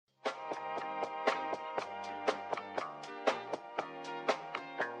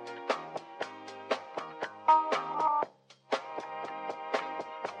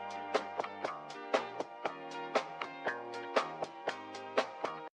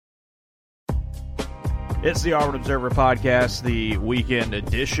It's the Auburn Observer Podcast, the weekend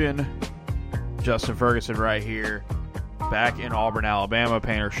edition. Justin Ferguson right here, back in Auburn, Alabama.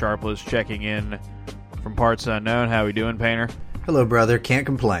 Painter Sharpless checking in from parts unknown. How we doing, Painter? Hello, brother. Can't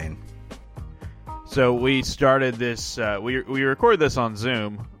complain. So we started this, we recorded this on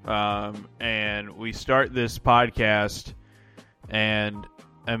Zoom, and we start this podcast, and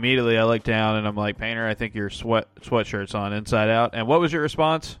immediately I look down and I'm like, Painter, I think your sweatshirt's on inside out. And what was your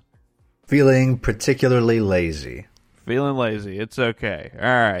response? Feeling particularly lazy. Feeling lazy. It's okay. All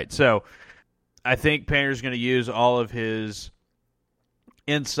right. So I think Painter's going to use all of his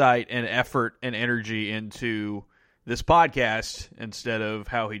insight and effort and energy into this podcast instead of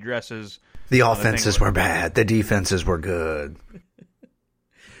how he dresses. The offenses were bad. The defenses were good.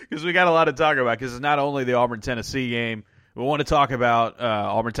 Because we got a lot to talk about, because it's not only the Auburn-Tennessee game. We want to talk about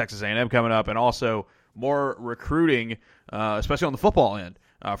Auburn-Texas A&M coming up, and also more recruiting, especially on the football end,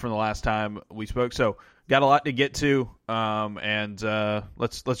 from the last time we spoke. So got a lot to get to, and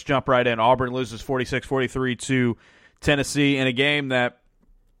let's jump right in. Auburn loses 46-43 to Tennessee in a game that,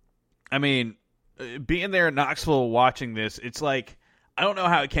 I mean, being there in Knoxville watching this, it's like, I don't know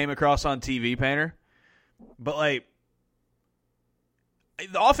how it came across on TV, Painter, but like,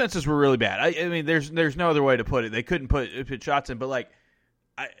 the offenses were really bad. I mean, there's no other way to put it. They couldn't put shots in, but like,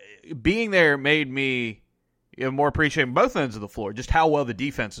 being there made me more appreciating both ends of the floor, just how well the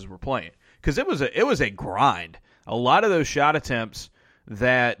defenses were playing, because it was a grind. A lot of those shot attempts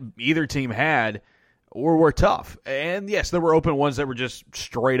that either team had were tough, and yes, there were open ones that were just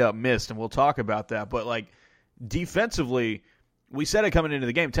straight up missed, and we'll talk about that. But like, defensively, we said it coming into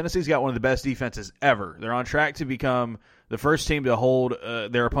the game, Tennessee's got one of the best defenses ever. They're on track to become the first team to hold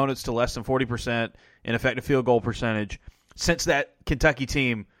their opponents to less than 40% in effective field goal percentage since that Kentucky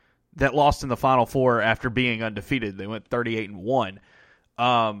team that lost in the Final Four after being undefeated. They went 38-1.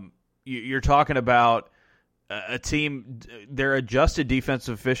 You're talking about a team, their adjusted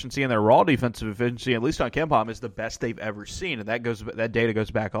defensive efficiency and their raw defensive efficiency, at least on KenPom, is the best they've ever seen, and that data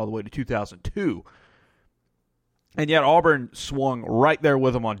goes back all the way to 2002. And yet Auburn swung right there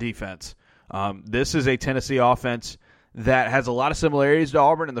with them on defense. This is a Tennessee offense that has a lot of similarities to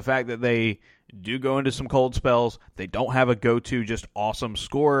Auburn in the fact that they do go into some cold spells. They don't have a go-to just awesome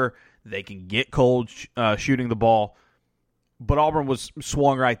scorer. They can get cold shooting the ball. But Auburn was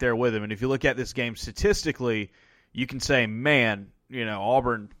swung right there with him. And if you look at this game statistically, you can say, man,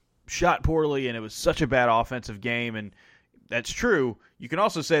 Auburn shot poorly and it was such a bad offensive game. And that's true. You can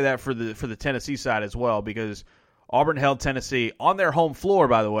also say that for the Tennessee side as well, because Auburn held Tennessee on their home floor,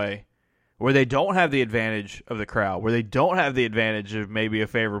 by the way, where they don't have the advantage of the crowd, where they don't have the advantage of maybe a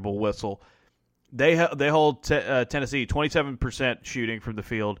favorable whistle. They hold Tennessee 27% shooting from the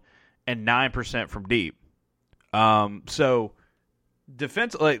field and 9% from deep. So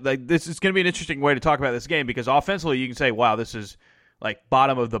defense, like this is going to be an interesting way to talk about this game, because offensively you can say, wow, this is like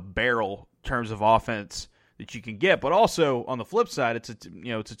bottom of the barrel in terms of offense that you can get. But also on the flip side, it's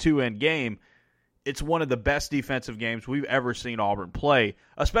a two-end game. It's one of the best defensive games we've ever seen Auburn play,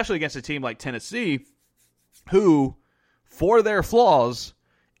 especially against a team like Tennessee, who, for their flaws,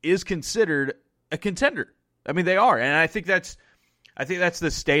 is considered a contender. I mean, they are, and I think that's the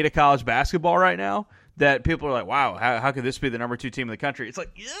state of college basketball right now. That people are like, wow, how could this be the number 2 team in the country? It's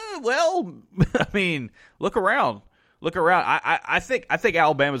like, yeah, well, I mean, look around. I think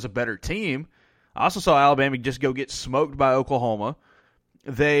Alabama's a better team. I also saw Alabama just go get smoked by Oklahoma.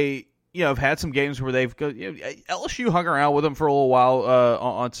 They have had some games where they've LSU hung around with them for a little while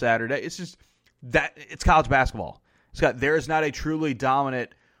on Saturday. It's just that it's college basketball. There is not a truly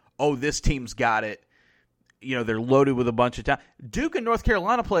dominant, this team's got it. They're loaded with a bunch of talent. Duke and North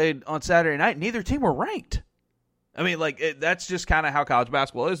Carolina played on Saturday night. Neither team were ranked. I mean, that's just kind of how college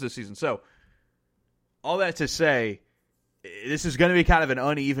basketball is this season. So all that to say, this is going to be kind of an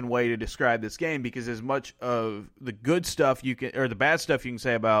uneven way to describe this game, because as much of the good stuff the bad stuff you can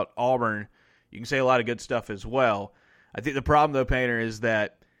say about Auburn, you can say a lot of good stuff as well. I think the problem, though, Painter, is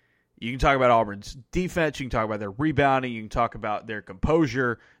that you can talk about Auburn's defense, you can talk about their rebounding, you can talk about their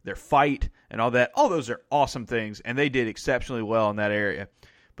composure, their fight, and all that. All those are awesome things, and they did exceptionally well in that area.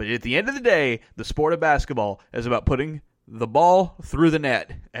 But at the end of the day, the sport of basketball is about putting the ball through the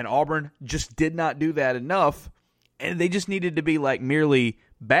net, and Auburn just did not do that enough. And they just needed to be merely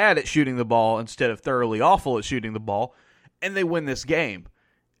bad at shooting the ball instead of thoroughly awful at shooting the ball, and they win this game.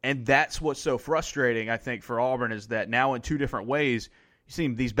 And that's what's so frustrating, I think, for Auburn, is that now in 2 different ways, you see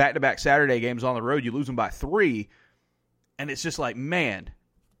these back-to-back Saturday games on the road, you lose them by 3, and it's just like, man,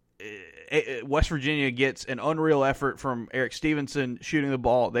 West Virginia gets an unreal effort from Eric Stevenson shooting the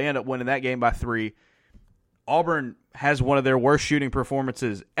ball. They end up winning that game by 3. Auburn has one of their worst shooting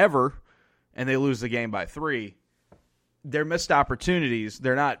performances ever and they lose the game by 3, they're missed opportunities.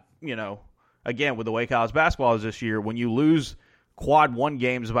 They're not, again, with the way college basketball is this year, when you lose quad 1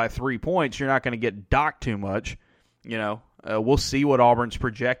 games by 3 points, you're not going to get docked too much. We'll see what Auburn's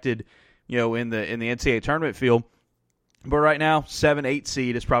projected, in the NCAA tournament field. But right now, 7-8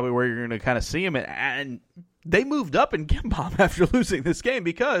 seed is probably where you're going to kind of see them. And they moved up in KenPom after losing this game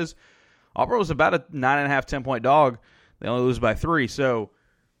because Auburn was about a 9.5, 10-point dog. They only lose by 3. So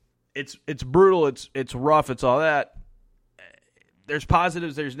it's brutal. It's rough. It's all that. There's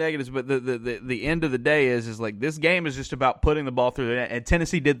positives, there's negatives, but the end of the day is like this game is just about putting the ball through the net. And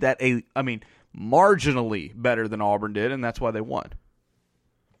Tennessee did that, marginally better than Auburn did, and that's why they won.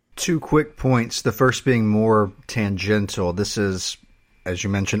 2 quick points. The first being more tangential. This is, as you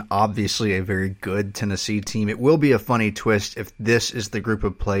mentioned, obviously a very good Tennessee team. It will be a funny twist if this is the group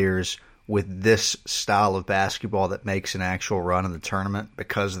of players with this style of basketball that makes an actual run in the tournament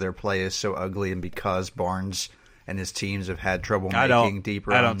because their play is so ugly and because Barnes and his teams have had trouble making deep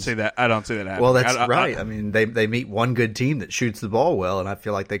runs. I don't see that happening. Well, that's right. They meet one good team that shoots the ball well, and I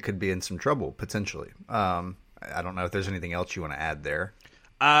feel like they could be in some trouble, potentially. I don't know if there's anything else you want to add there.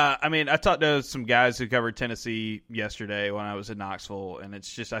 I talked to some guys who covered Tennessee yesterday when I was in Knoxville, and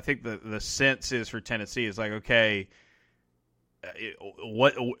it's just, I think the sense is for Tennessee is like, okay,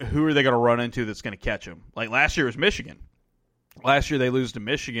 who are they going to run into that's going to catch them? Like last year was Michigan. Last year they lose to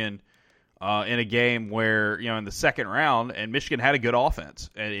Michigan in a game where, in the second round, and Michigan had a good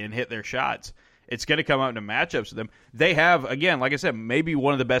offense and hit their shots. It's going to come out into matchups with them. They have, again, like I said, maybe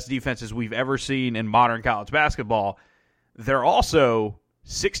one of the best defenses we've ever seen in modern college basketball. They're also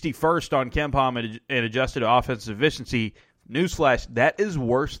 61st on KenPom and adjusted offensive efficiency. Newsflash, that is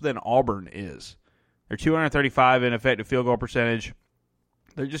worse than Auburn is. They're 235 in effective field goal percentage.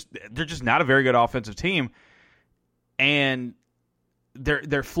 They're just not a very good offensive team, and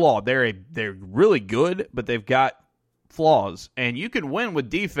they're flawed. They're really good, but they've got flaws. And you can win with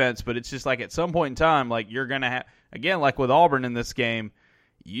defense, but it's just like at some point in time, like you're gonna have, again, like with Auburn in this game,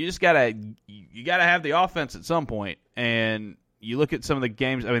 you just gotta have the offense at some point. And you look at some of the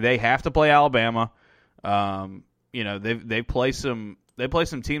games. They have to play Alabama. They play some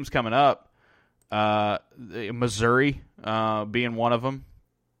teams coming up. Missouri being one of them.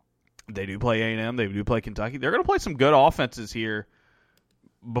 They do play A&M. They do play Kentucky. They're going to play some good offenses here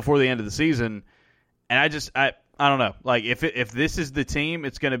before the end of the season. And I don't know. Like if this is the team,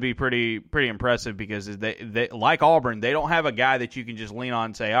 it's going to be pretty impressive because they like Auburn, they don't have a guy that you can just lean on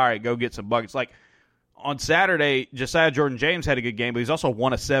and say, all right, go get some buckets. Like on Saturday, Josiah Jordan-James had a good game, but he's also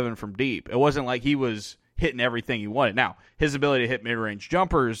 1 of 7 from deep. It wasn't like he was hitting everything he wanted. Now, his ability to hit mid-range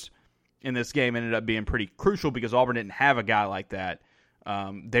jumpers in this game ended up being pretty crucial because Auburn didn't have a guy like that.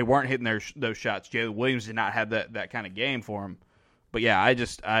 They weren't hitting those shots. Jalen Williams did not have that kind of game for him. But yeah,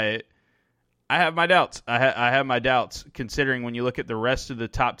 I have my doubts. I have my doubts considering when you look at the rest of the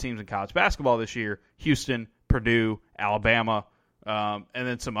top teams in college basketball this year: Houston, Purdue, Alabama, and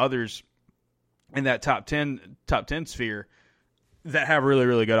then some others in that top 10 sphere that have really,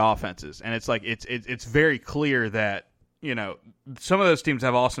 really good offenses. And it's like it's very clear that some of those teams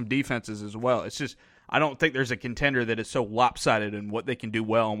have awesome defenses as well. It's just I don't think there's a contender that is so lopsided in what they can do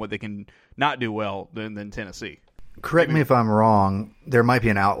well and what they can not do well than Tennessee. Correct me if I'm wrong. There might be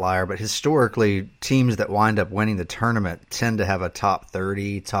an outlier, but historically, teams that wind up winning the tournament tend to have a top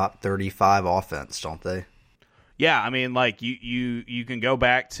 30, top 35 offense, don't they? Yeah, like you can go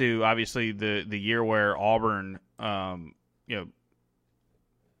back to obviously the year where Auburn,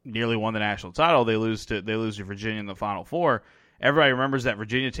 nearly won the national title. They lose to Virginia in the Final Four. Everybody remembers that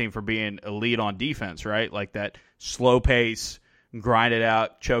Virginia team for being elite on defense, right? Like that slow pace, grind it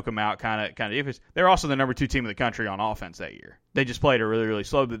out, choke them out kind of defense. They're also the number 2 team in the country on offense that year. They just played it really, really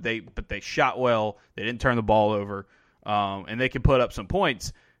slow, but they shot well. They didn't turn the ball over, and they could put up some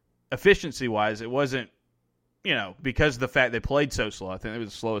points. Efficiency wise, it wasn't, because of the fact they played so slow. I think they were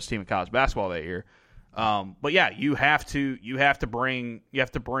the slowest team in college basketball that year. But yeah, you have to bring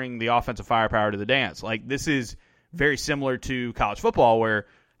the offensive firepower to the dance. Like this is very similar to college football where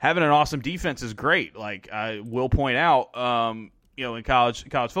having an awesome defense is great. Like I will point out, in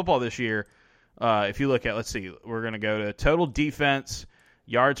college football this year, if you look at, let's see, we're going to go to total defense,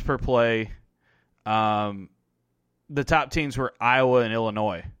 yards per play. The top teams were Iowa and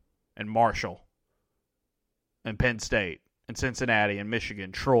Illinois and Marshall and Penn State and Cincinnati and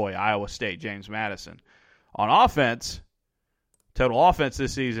Michigan, Troy, Iowa State, James Madison. On offense, total offense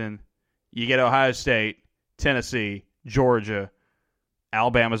this season, you get Ohio State, Tennessee, Georgia,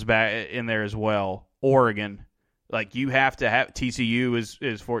 Alabama's back in there as well, Oregon. Like you have to have TCU is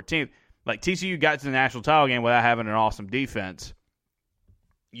 14th. Like TCU got to the national title game without having an awesome defense.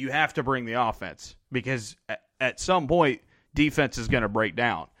 you have to bring the offense because at some point defense is going to break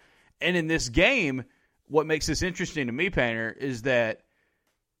down. And in this game, what makes this interesting to me, Painter, is that,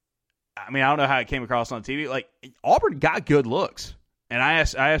 I mean, I don't know how it came across on TV. Like, Auburn got good looks. And I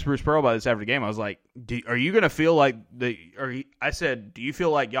asked Bruce Pearl about this after the game. I was like, are you going to feel like I said, do you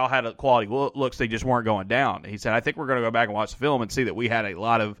feel like y'all had a quality looks, they just weren't going down? He said, I think we're going to go back and watch the film and see that we had a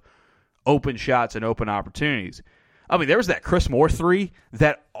lot of open shots and open opportunities. I mean, there was that Chris Moore three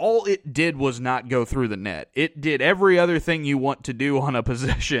that all it did was not go through the net. It did every other thing you want to do on a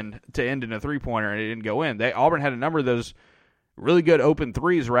possession to end in a three-pointer, and it didn't go in. Auburn had a number of those really good open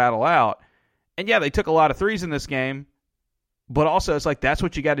threes rattle out. And, yeah, they took a lot of threes in this game, but also it's like that's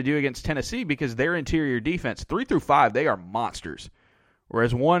what you got to do against Tennessee because their interior defense, 3 through 5, they are monsters.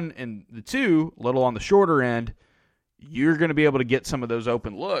 Whereas 1 and the 2, a little on the shorter end, you're going to be able to get some of those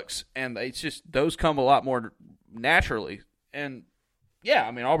open looks, and it's just those come a lot more naturally. And yeah,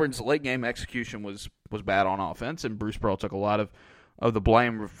 I mean, Auburn's late game execution was bad on offense, and Bruce Pearl took a lot of the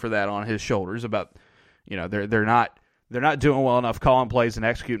blame for that on his shoulders. About, you know, they're not doing well enough calling plays and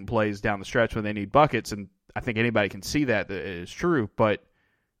executing plays down the stretch when they need buckets, and I think anybody can see that it is true. But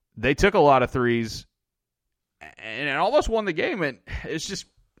they took a lot of threes and it almost won the game, and it's just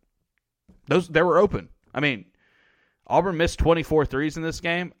they were open. I mean, Auburn missed 24 threes in this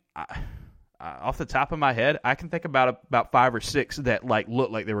game. Off the top of my head, I can think about 5 or 6 that like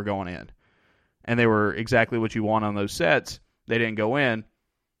looked like they were going in, and they were exactly what you want on those sets. They didn't go in.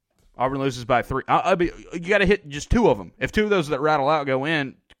 Auburn loses by 3. You got to hit just 2 of them. If 2 of those that rattle out go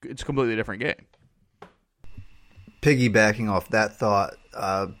in, it's a completely different game. Piggybacking off that thought,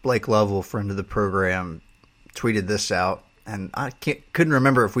 Blake Lovell, friend of the program, tweeted this out, and I couldn't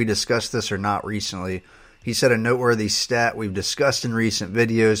remember if we discussed this or not recently. He said a noteworthy stat we've discussed in recent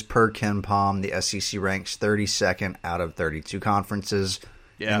videos. Per KenPom, the SEC ranks 32nd out of 32 conferences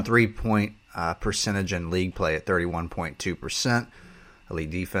in 3-point percentage in league play at 31.2%.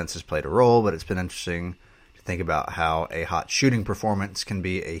 Elite defense has played a role, but it's been interesting to think about how a hot shooting performance can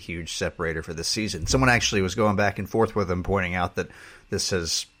be a huge separator for the season. Someone actually was going back and forth with him, pointing out that this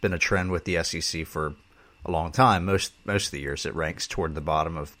has been a trend with the SEC for a long time. Most of the years it ranks toward the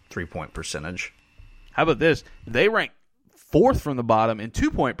bottom of 3-point percentage. How about this? They rank 4th from the bottom in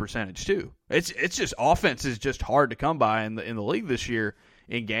 2-point percentage too. It's just offense is just hard to come by in the league this year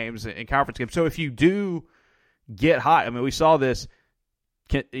in games, in conference games. So if you do get hot, I mean, we saw this.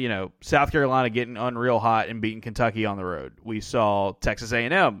 You know, South Carolina getting unreal hot and beating Kentucky on the road. We saw Texas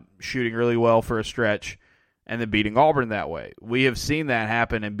A&M shooting really well for a stretch and then beating Auburn that way. We have seen that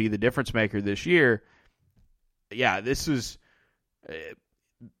happen and be the difference maker this year. Yeah, this is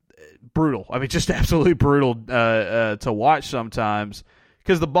brutal. I mean, just absolutely brutal to watch sometimes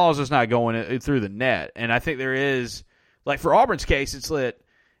because the ball's just not going through the net. And I think there is, like for Auburn's case,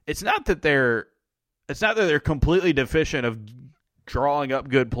 it's not that they're completely deficient of drawing up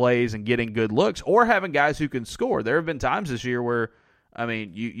good plays and getting good looks or having guys who can score. There have been times this year where, I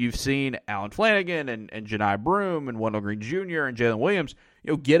mean, you've seen Allen Flanagan and Janai Broome and Wendell Green Jr. and Jalen Williams,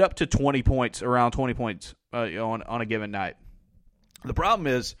 get up to 20 points, around 20 points on a given night. The problem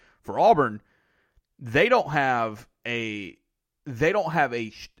is for Auburn, they don't have a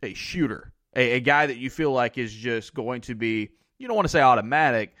shooter, a guy that you feel like is just going to be, you don't want to say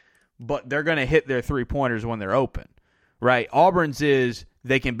automatic, but they're going to hit their 3-pointers when they're open. Right, Auburn's is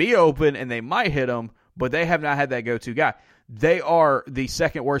they can be open and they might hit them, but they have not had that go-to guy. They are the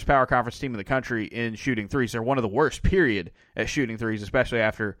second worst power conference team in the country in shooting threes. They're one of the worst, period, at shooting threes, especially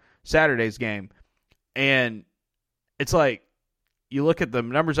after Saturday's game. And it's like you look at the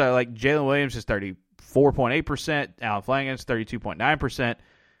numbers. I like Jalen Williams is 34.8%, Allen Flanagan's 32.9%.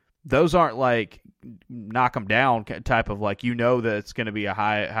 Those aren't like knock them down type of like that it's going to be a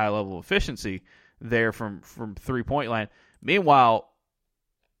high level of efficiency there from 3-point line. Meanwhile,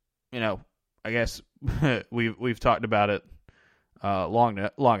 I guess we've talked about it long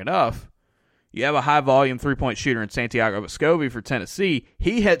enough. You have a high volume 3-point shooter in Santiago Vescovi for Tennessee.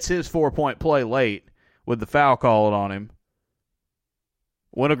 He hits his 4-point play late with the foul called on him.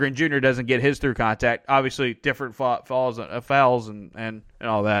 Wendell Green Jr. doesn't get his through contact. Obviously, different fouls and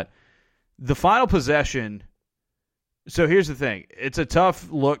all that. The final possession. So here's the thing: it's a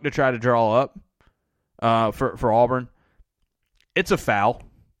tough look to try to draw up. For Auburn, it's a foul.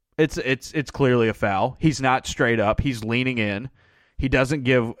 It's clearly a foul. He's not straight up. He's leaning in. He doesn't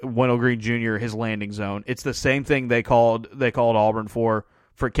give Wendell Green Jr. his landing zone. It's the same thing they called Auburn for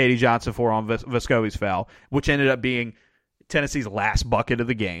Katie Johnson on Vescovi's foul, which ended up being Tennessee's last bucket of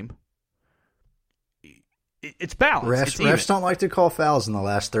the game. it's balanced. Refs don't like to call fouls in the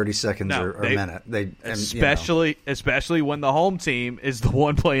last 30 seconds or minute. Especially when the home team is the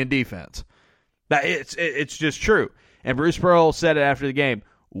one playing defense. It's just true. And Bruce Pearl said it after the game.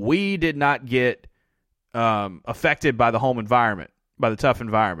 We did not get affected by the home environment, by the tough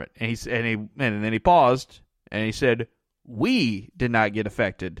environment. And then he paused and he said, we did not get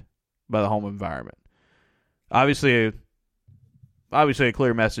affected by the home environment. Obviously a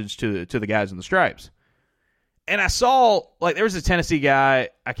clear message to the guys in the stripes. And I saw, like, there was a Tennessee guy,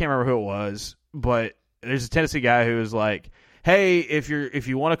 I can't remember who it was, but there's a Tennessee guy who was like, hey, if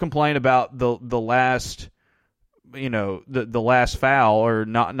you want to complain about the last, the last foul or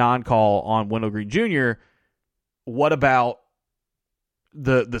non-call on Wendell Green Jr., what about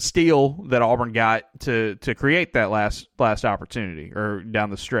the steal that Auburn got to create that last opportunity or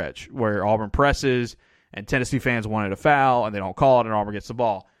down the stretch where Auburn presses and Tennessee fans wanted a foul and they don't call it and Auburn gets the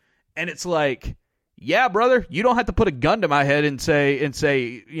ball. And it's like, yeah, brother, you don't have to put a gun to my head and say,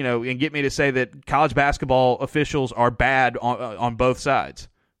 and get me to say that college basketball officials are bad on both sides,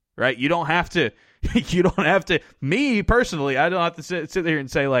 right? You don't have to. Me personally, I don't have to sit there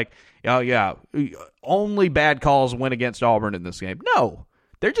and say like, oh yeah, only bad calls went against Auburn in this game. No,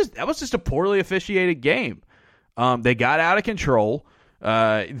 that was just a poorly officiated game. They got out of control.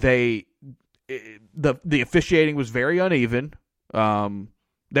 The officiating was very uneven.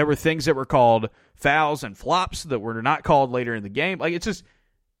 There were things that were called fouls and flops that were not called later in the game. Like, it's just,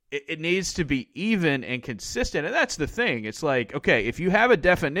 it needs to be even and consistent. And that's the thing. It's like, okay, if you have a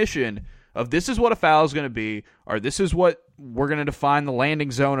definition of this is what a foul is going to be, or this is what we're going to define the landing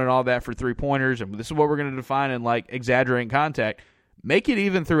zone and all that for three-pointers, and this is what we're going to define in, like, exaggerating contact, make it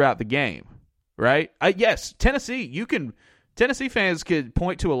even throughout the game, right? Yes, Tennessee fans could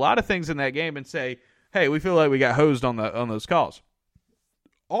point to a lot of things in that game and say, hey, we feel like we got hosed on those calls.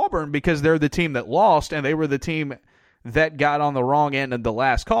 Auburn, because they're the team that lost and they were the team that got on the wrong end of the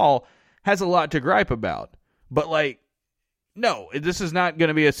last call, has a lot to gripe about. But, like, no, this is not going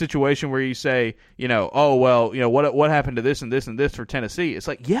to be a situation where you say, oh, well, what happened to this and this and this for Tennessee? It's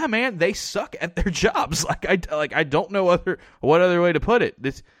like, yeah, man, they suck at their jobs. I don't know what other way to put it.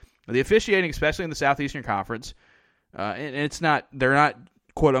 The officiating, especially in the Southeastern Conference, and they're not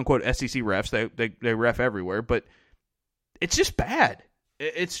quote unquote SEC refs. They ref everywhere, but it's just bad.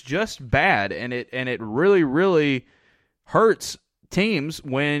 It's just bad, and it really, really hurts teams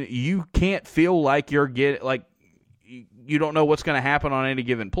when you can't feel like you don't know what's going to happen on any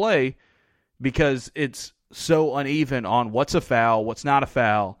given play because it's so uneven on what's a foul, what's not a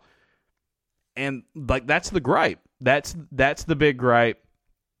foul, and like that's the gripe. That's the big gripe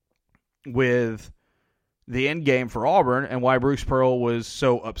with the end game for Auburn, and why Bruce Pearl was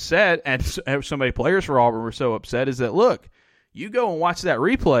so upset, and so many players for Auburn were so upset, is that look. You go and watch that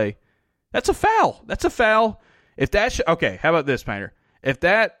replay, that's a foul. That's a foul. Okay, how about this, Painter? If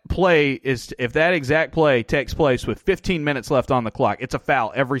that exact play takes place with 15 minutes left on the clock, it's a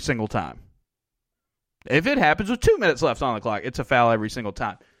foul every single time. If it happens with 2 minutes left on the clock, it's a foul every single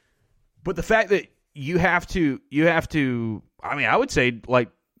time. But the fact that you have to, I mean, I would say like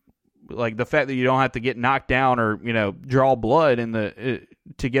the fact that you don't have to get knocked down or, draw blood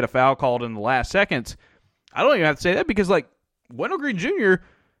to get a foul called in the last seconds. I don't even have to say that because like, Wendell Green Jr.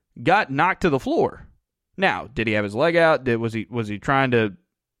 got knocked to the floor. Now, did he have his leg out? Was he trying to,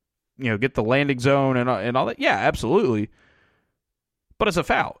 get the landing zone and all that? Yeah, absolutely. But it's a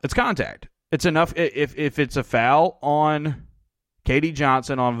foul. It's contact. It's enough. If it's a foul on KD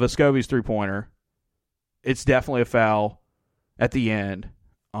Johnson on Vescovi's 3-pointer, it's definitely a foul at the end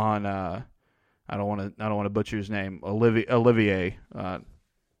on I don't want to butcher his name, Olivier,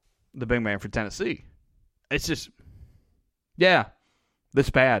 the big man for Tennessee. It's just. Yeah, that's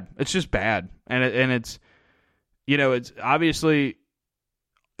bad. It's just bad, and it's, it's obviously,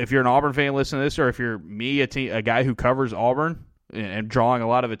 if you're an Auburn fan listening to this, or if you're me, a guy who covers Auburn and drawing a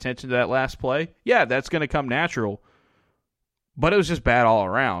lot of attention to that last play, yeah, that's going to come natural. But it was just bad all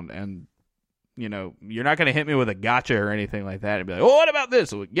around, and you're not going to hit me with a gotcha or anything like that and be like, oh, what about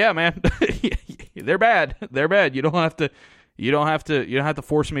this? Like, yeah, man, they're bad. They're bad. You don't have to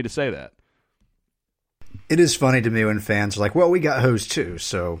force me to say that. It is funny to me when fans are like, well, we got hosed too,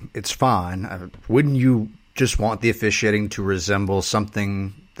 so it's fine. Wouldn't you just want the officiating to resemble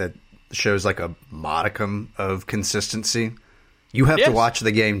something that shows like a modicum of consistency? You have to watch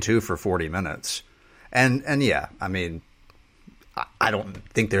the game too for 40 minutes. And yeah, I mean, I don't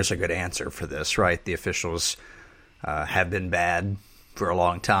think there's a good answer for this, right? The officials have been bad for a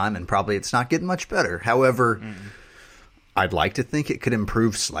long time, and probably it's not getting much better. However, I'd like to think it could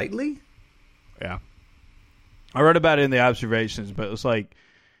improve slightly. Yeah. I read about it in the observations, but it was like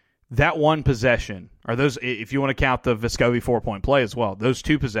that one possession, or those, if you want to count the Vescovi 4-point play as well, those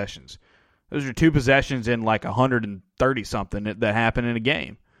two possessions, those are two possessions in like 130-something that happened in a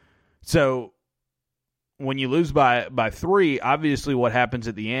game. So when you lose by 3, obviously what happens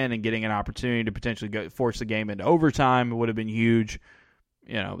at the end and getting an opportunity to potentially force the game into overtime would have been huge.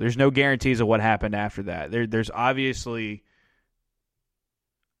 There's no guarantees of what happened after that. There's obviously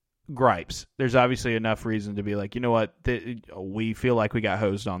gripes. There's obviously enough reason to be like, you know what, we feel like we got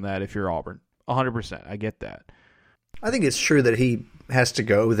hosed on that if you're Auburn. 100%. I get that. I think it's true that he has to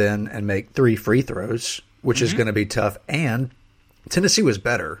go then and make 3 free throws, which is going to be tough. And Tennessee was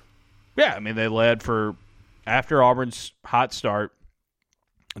better. Yeah, I mean, they led after Auburn's hot start,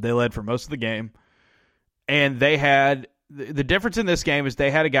 they led for most of the game. And they had, the difference in this game is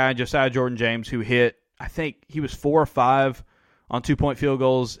they had a guy, Josiah Jordan-James, who hit, I think he was 4 or 5 on 2-point field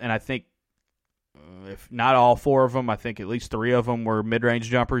goals, and I think if not all 4 of them, I think at least 3 of them were mid-range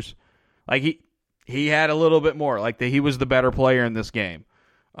jumpers. Like he had a little bit more. Like he was the better player in this game,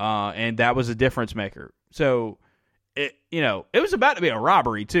 and that was a difference maker. So it was about to be a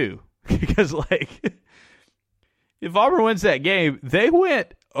robbery too, because like if Auburn wins that game, they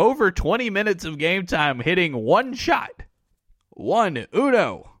went over 20 minutes of game time hitting one shot, one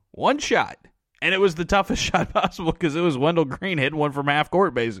shot. And it was the toughest shot possible because it was Wendell Green hitting one from half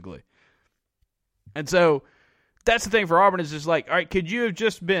court, basically. And so that's the thing for Auburn, is just like, all right, could you have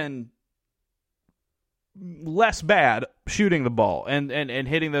just been less bad shooting the ball and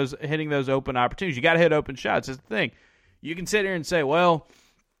hitting those open opportunities? You got to hit open shots. That's the thing. You can sit here and say, well,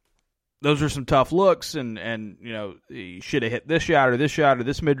 those are some tough looks, and you should have hit this shot or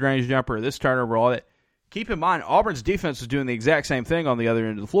this mid-range jumper or this turnover, all that. Keep in mind, Auburn's defense was doing the exact same thing on the other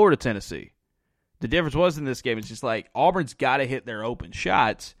end of the floor to Tennessee. The difference was in this game, it's just like Auburn's got to hit their open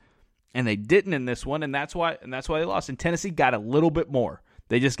shots, and they didn't in this one, and that's why they lost. And Tennessee got a little bit more.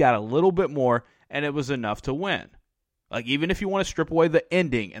 They just got a little bit more, and it was enough to win. Like, even if you want to strip away the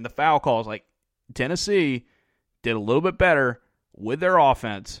ending and the foul calls, like, Tennessee did a little bit better with their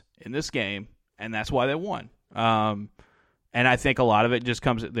offense in this game, and that's why they won. And I think a lot of it just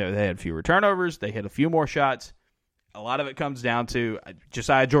comes, they had fewer turnovers, they hit a few more shots. A lot of it comes down to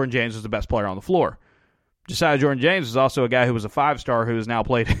Josiah Jordan-James was the best player on the floor. Josiah Jordan-James is also a guy who was a 5-star who has now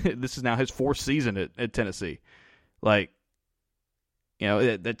played, this is now his 4th season at Tennessee. Like,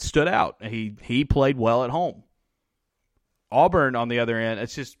 that stood out. He played well at home. Auburn, on the other end,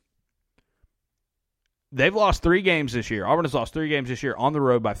 it's just, they've lost 3 games this year. Auburn has lost 3 games this year on the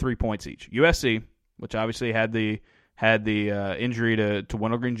road by 3 points each. USC, which obviously had the injury to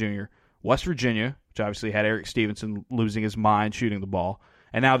Wendell Green Jr., West Virginia, which obviously had Eric Stevenson losing his mind shooting the ball,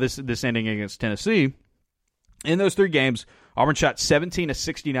 and now this ending against Tennessee. In those 3 games, Auburn shot 17 of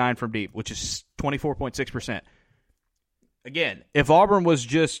 69 from deep, which is 24.6%. Again, if Auburn was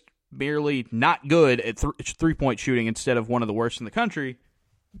just merely not good at 3-point shooting instead of one of the worst in the country,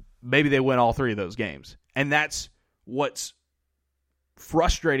 maybe they win all 3 of those games. And that's what's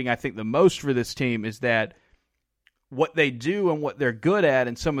frustrating, I think, the most for this team, is that what they do and what they're good at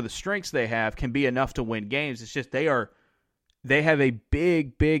and some of the strengths they have can be enough to win games. It's just they have a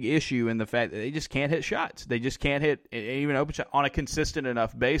big issue in the fact that they just can't hit shots. They just can't hit even open shot on a consistent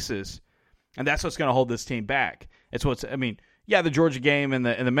enough basis. And that's what's going to hold this team back. The Georgia game and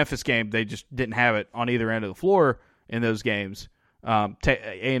the Memphis game, they just didn't have it on either end of the floor in those games.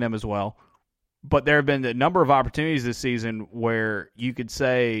 A&M as well. But there have been a number of opportunities this season where you could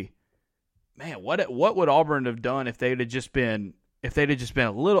say, man, what would Auburn have done if they'd have just been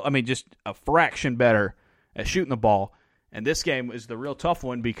a little, just a fraction better at shooting the ball? And this game is the real tough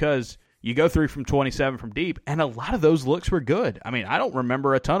one because you go 3 from 27 from deep, and a lot of those looks were good. I don't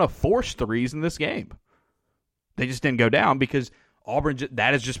remember a ton of forced threes in this game. They just didn't go down because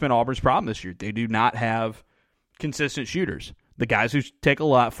that has just been Auburn's problem this year. They do not have consistent shooters. The guys who take a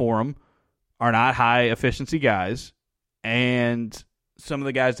lot for them are not high efficiency guys, and some of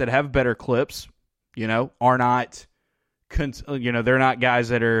the guys that have better clips, are not, they're not guys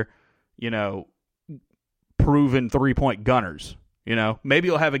that are, proven 3-point gunners. Maybe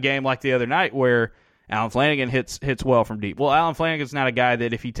you'll have a game like the other night where Allen Flanigan hits well from deep. Well, Allen Flanigan's not a guy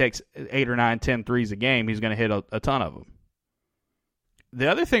that if he takes 8 or 9, 10 threes a game, he's going to hit a ton of them. The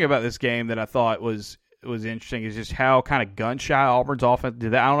other thing about this game that I thought was interesting is just how kind of gun shy Auburn's offense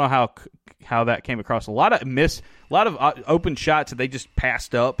did that. I don't know how that came across. A lot of open shots that they just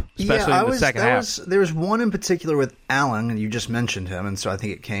passed up, especially in the second half. There was one in particular with Allen, and you just mentioned him, and so I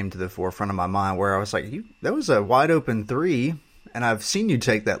think it came to the forefront of my mind where I was like, that was a wide open 3, and I've seen you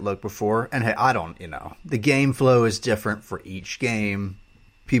take that look before. And hey, I don't, the game flow is different for each game.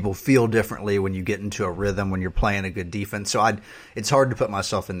 people feel differently when you get into a rhythm, when you're playing a good defense. So it's hard to put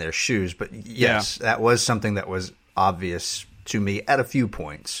myself in their shoes. But yes, that was something that was obvious to me at a few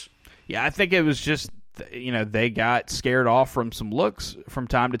points. Yeah, I think it was just, they got scared off from some looks from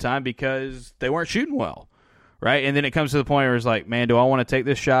time to time because they weren't shooting well, right? And then it comes to the point where it's like, man, do I want to take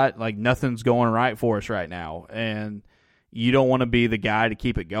this shot? Like, nothing's going right for us right now. And you don't want to be the guy to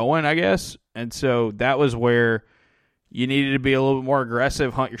keep it going, I guess. And so that was where you needed to be a little bit more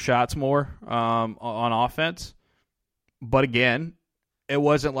aggressive, hunt your shots more on offense. But again, it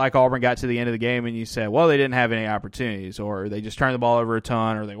wasn't like Auburn got to the end of the game and you said, well, they didn't have any opportunities, or they just turned the ball over a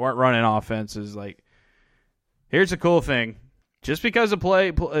ton, or they weren't running offenses. Like, here's the cool thing. Just because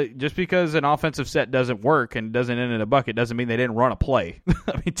an offensive set doesn't work and doesn't end in a bucket doesn't mean they didn't run a play.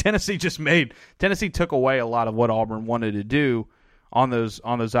 I mean, Tennessee took away a lot of what Auburn wanted to do on those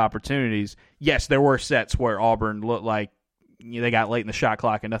opportunities. Yes, there were sets where Auburn looked like they got late in the shot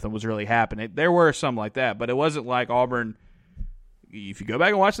clock and nothing was really happening. There were some like that, but it wasn't like Auburn. If you go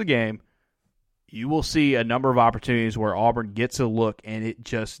back and watch the game, you will see a number of opportunities where Auburn gets a look and it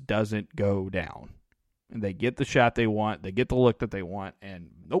just doesn't go down. And they get the shot they want, they get the look that they want, and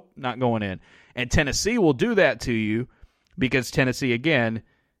nope, not going in. And Tennessee will do that to you because Tennessee, again,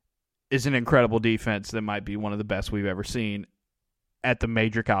 is an incredible defense that might be one of the best we've ever seen at the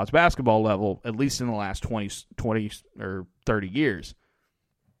major college basketball level, at least in the last 20 or 30 years.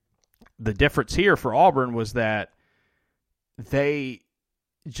 The difference here for Auburn was that they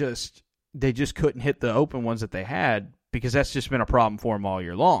just couldn't hit the open ones that they had because that's just been a problem for them all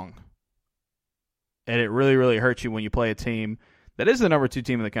year long. And it really, really hurts you when you play a team that is the number 2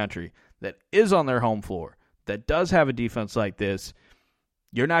 team in the country, that is on their home floor, that does have a defense like this.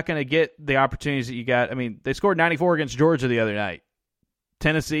 You're not going to get the opportunities that you got. I mean, they scored 94 against Georgia the other night.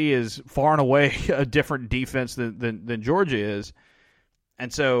 Tennessee is far and away a different defense than Georgia is.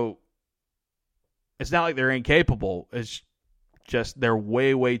 And so it's not like they're incapable. It's just they're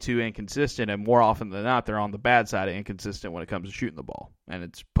way, way too inconsistent, and more often than not, they're on the bad side of inconsistent when it comes to shooting the ball. And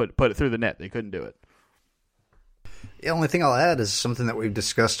it's put it through the net. They couldn't do it. The only thing I'll add is something that we've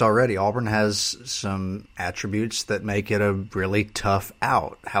discussed already. Auburn has some attributes that make it a really tough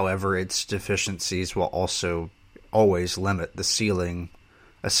out. However, its deficiencies will also always limit the ceiling,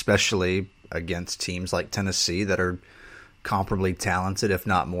 especially against teams like Tennessee that are comparably talented, if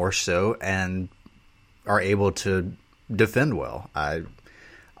not more so, and are able to defend well. I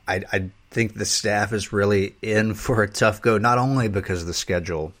think the staff is really in for a tough go, not only because the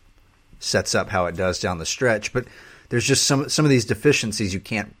schedule sets up how it does down the stretch, but there's just some of these deficiencies you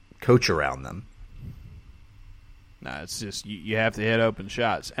can't coach around them. No, it's just you have to hit open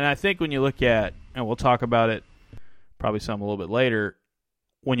shots. And I think when you look at, and we'll talk about it probably some a little bit later,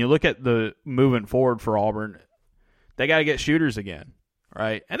 when you look at the moving forward for Auburn, they got to get shooters again.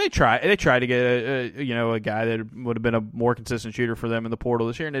 Right, and they try to get a guy that would have been a more consistent shooter for them in the portal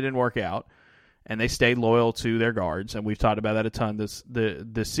this year, and it didn't work out. And they stayed loyal to their guards, and we've talked about that a ton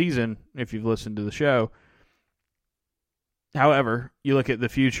this season if you've listened to the show. However, you look at the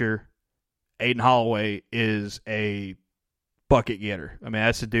future, Aiden Holloway is a bucket getter. I mean,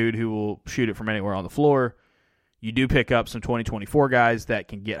 that's a dude who will shoot it from anywhere on the floor. You do pick up some 2024 guys that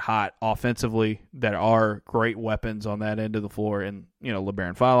can get hot offensively, that are great weapons on that end of the floor. And,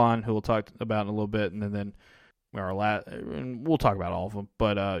 LeBaron Philon, who we'll talk about in a little bit, and we'll talk about all of them.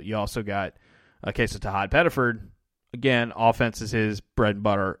 But you also got a case of Tahad Pettiford. Again, offense is his bread and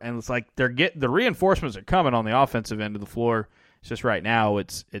butter. And it's like the reinforcements are coming on the offensive end of the floor. It's just right now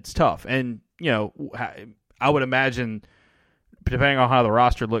it's tough. And, I would imagine, depending on how the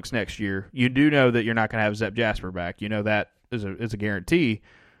roster looks next year, you do know that you're not going to have Zep Jasper back. That is a guarantee.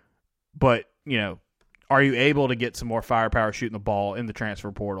 But, are you able to get some more firepower shooting the ball in the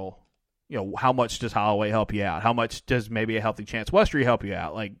transfer portal? How much does Holloway help you out? How much does maybe a healthy Chance Westry help you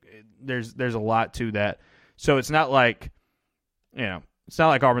out? Like, there's a lot to that. So it's not like,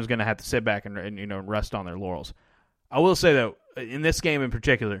 Auburn's going to have to sit back and rest on their laurels. I will say, though, in this game in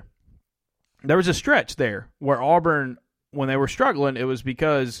particular, there was a stretch there where Auburn, when they were struggling, it was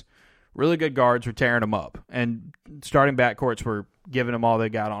because really good guards were tearing them up, and starting backcourts were giving them all they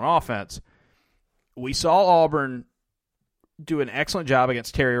got on offense. We saw Auburn do an excellent job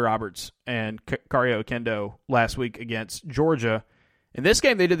against Terry Roberts and Kario Kendo last week against Georgia. In this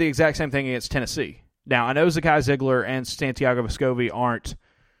game, they did the exact same thing against Tennessee. Now, I know Zakai Ziegler and Santiago Vescovi aren't,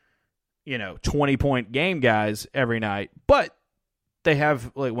 20-point game guys every night, but they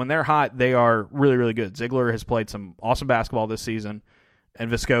have, when they're hot, they are really, really good. Ziegler has played some awesome basketball this season,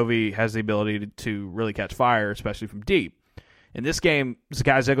 and Vescovi has the ability to really catch fire, especially from deep. In this game,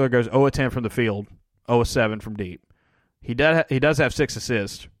 Zakai Ziegler goes 0-10 from the field, 0-7 from deep. He does have 6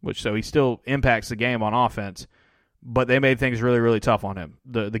 assists, so he still impacts the game on offense, but they made things really, really tough on him.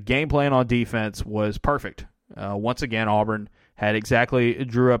 The game plan on defense was perfect. Once again, Auburn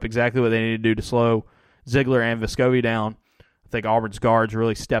drew up exactly what they needed to do to slow Ziegler and Vescovi down. I think Auburn's guards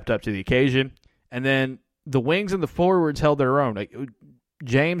really stepped up to the occasion. And then the wings and the forwards held their own. Like,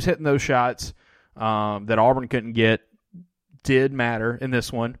 James hitting those shots that Auburn couldn't get did matter in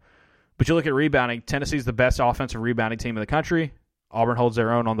this one. But you look at rebounding, Tennessee's the best offensive rebounding team in the country. Auburn holds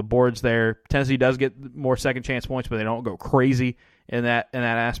their own on the boards there. Tennessee does get more second chance points, but they don't go crazy in that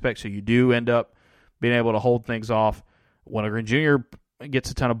aspect. So you do end up being able to hold things off. Wendell Green Jr. gets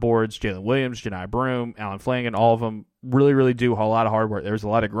a ton of boards. Jalen Williams, Janai Broome, Alan Flanagan, all of them really, really do a lot of hard work. There's a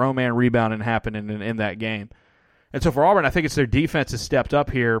lot of grown man rebounding happening in that game. And so for Auburn, I think it's their defense has stepped up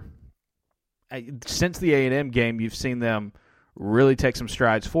here. Since the A&M game, you've seen them really take some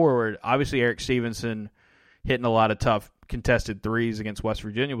strides forward. Obviously, Eric Stevenson hitting a lot of tough contested threes against West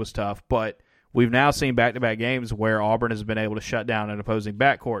Virginia was tough, but we've now seen back-to-back games where Auburn has been able to shut down an opposing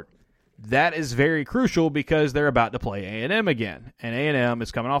backcourt. That is very crucial because they're about to play A&M again, and A&M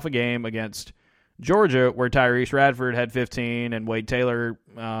is coming off a game against Georgia where Tyrese Radford had 15 and Wade Taylor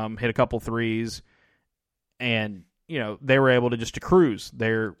hit a couple threes, and they were able to cruise.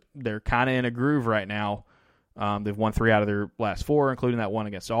 They're kind of in a groove right now. They've won 3 out of their last 4, including that one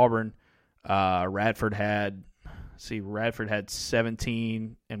against Auburn. Radford had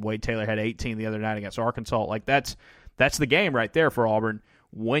 17 and Wade Taylor had 18 the other night against Arkansas. Like that's the game right there for Auburn.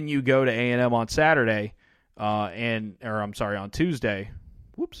 When you go to A&M on Saturday, on Tuesday,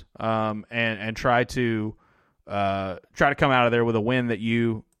 and try to come out of there with a win that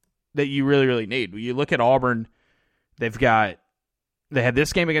you really, really need. You look at Auburn, they had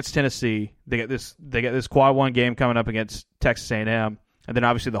this game against Tennessee. They got this quad 1 game coming up against Texas A&M, and then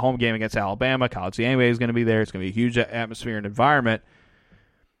obviously the home game against Alabama. College Game is going to be there. It's going to be a huge atmosphere and environment.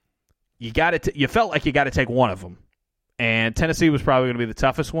 You felt like you got to take one of them. And Tennessee was probably going to be the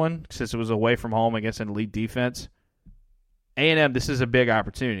toughest one since it was away from home against an elite defense. A&M, this is a big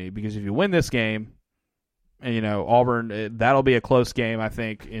opportunity because if you win this game, and Auburn, that'll be a close game, I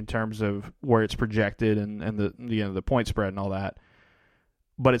think, in terms of where it's projected and the point spread and all that.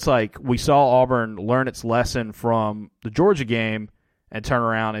 But it's like we saw Auburn learn its lesson from the Georgia game and turn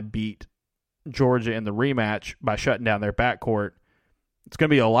around and beat Georgia in the rematch by shutting down their backcourt. It's going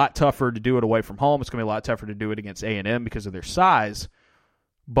to be a lot tougher to do it away from home. It's going to be a lot tougher to do it against A&M because of their size.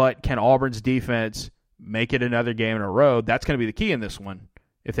 But can Auburn's defense make it another game in a row? That's going to be the key in this one.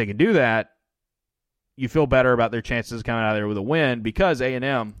 If they can do that, you feel better about their chances coming out of there with a win because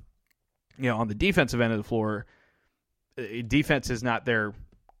A&M, on the defensive end of the floor, defense is not their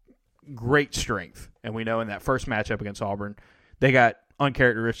great strength. And we know in that first matchup against Auburn, they got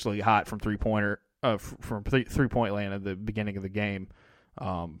uncharacteristically hot from three-point land at the beginning of the game.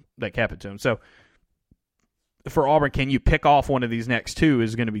 That kept it to him. So for Auburn, can you pick off one of these next 2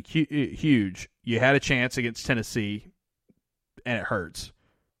 is going to be huge. You had a chance against Tennessee, and it hurts.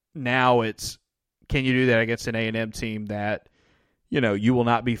 Now it's, can you do that against an A&M team that, you will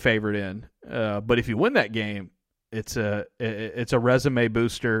not be favored in? But if you win that game, it's a resume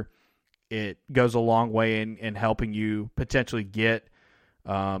booster. It goes a long way in helping you potentially get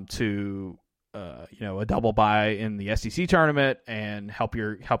to a double bye in the SEC tournament and help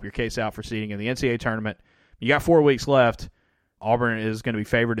your case out for seeding in the NCAA tournament. You got 4 weeks left. Auburn is going to be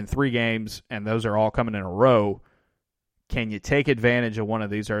favored in 3 games, and those are all coming in a row. Can you take advantage of one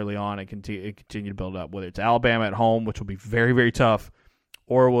of these early on and continue to build up? Whether it's Alabama at home, which will be very, very tough,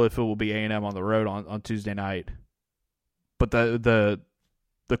 or if it will be A&M on the road on Tuesday night. But the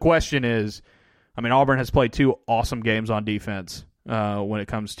question is, Auburn has played 2 awesome games on defense when it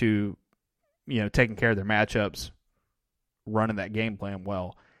comes to taking care of their matchups, running that game plan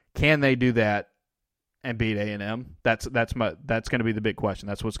well. Can they do that and beat A&M? That's going to be the big question.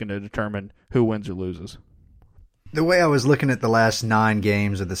 That's what's going to determine who wins or loses. The way I was looking at the last 9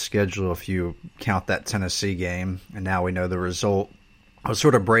 games of the schedule, if you count that Tennessee game, and now we know the result, I was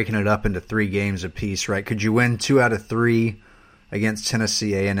sort of breaking it up into 3 games apiece, right? Could you win 2 out of 3 against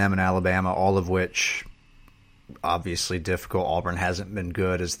Tennessee, A&M, and Alabama, all of which obviously difficult? Auburn hasn't been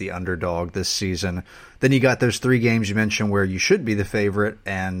good as the underdog this season. Then you got those 3 games you mentioned where you should be the favorite,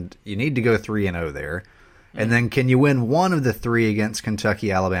 and you need to go 3-0 there. And then can you win 1 of the 3 against Kentucky,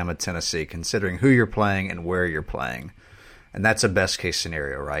 Alabama, Tennessee, considering who you're playing and where you're playing? And that's a best-case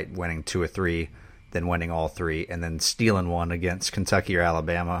scenario, right? Winning 2 or 3, then winning all 3, and then stealing 1 against Kentucky or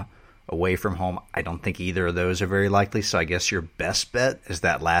Alabama away from home. I don't think either of those are very likely, so I guess your best bet is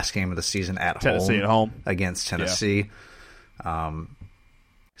that last game of the season at home against Tennessee. Yeah.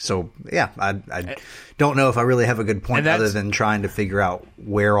 So, yeah, I don't know if I really have a good point other than trying to figure out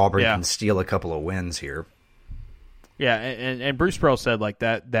where Auburn can steal a couple of wins here. Yeah, and Bruce Pearl said like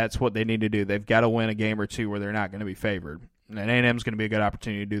that's what they need to do. They've got to win a game or two where they're not going to be favored. And A&M's going to be a good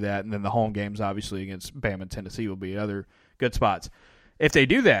opportunity to do that. And then the home games, obviously, against Bama and Tennessee will be other good spots. If they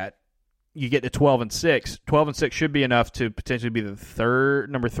do that, you get to 12-6. 12-6 should be enough to potentially be the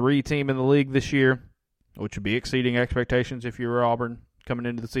number 3 team in the league this year, which would be exceeding expectations if you were Auburn coming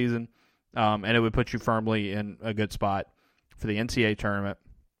into the season. And it would put you firmly in a good spot for the NCAA tournament.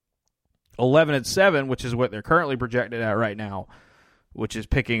 11-7, which is what they're currently projected at right now, which is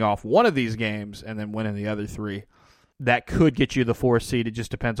picking off one of these games and then winning the other 3. That could get you the 4th seed. It just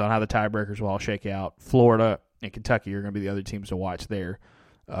depends on how the tiebreakers will all shake out. Florida and Kentucky are going to be the other teams to watch there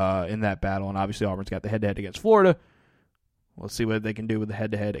in that battle. And obviously Auburn's got the head-to-head against Florida. We'll see what they can do with the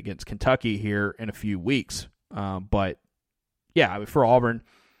head-to-head against Kentucky here in a few weeks. But, yeah, for Auburn,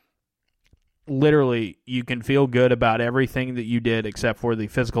 literally you can feel good about everything that you did except for the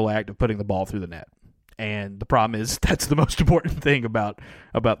physical act of putting the ball through the net. And the problem is that's the most important thing about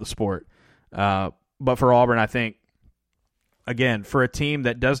the sport. But for Auburn, I think, again, for a team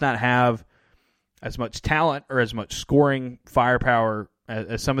that does not have as much talent or as much scoring firepower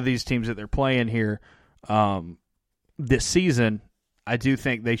as some of these teams that they're playing here this season, I do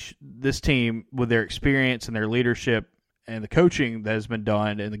think this team, with their experience and their leadership and the coaching that has been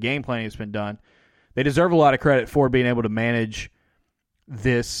done and the game planning that's been done, they deserve a lot of credit for being able to manage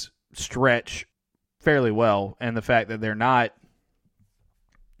this stretch fairly well. And the fact that they're not,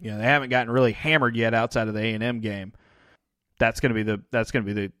 they haven't gotten really hammered yet outside of the A&M game. That's going to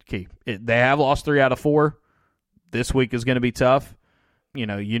be the key. They have lost 3 out of 4. This week is going to be tough. You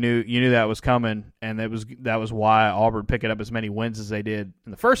knew that was coming, and that was why Auburn picking up as many wins as they did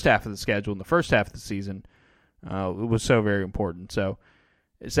in the first half of the schedule, in the first half of the season, it was so very important. So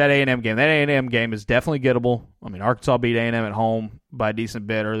it's that A&M game. That A&M game is definitely gettable. I mean, Arkansas beat A&M at home by a decent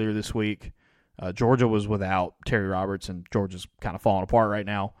bit earlier this week. Georgia was without Terry Roberts, and Georgia's kind of falling apart right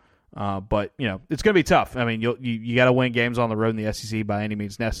now. But it's going to be tough. I mean, you got to win games on the road in the SEC by any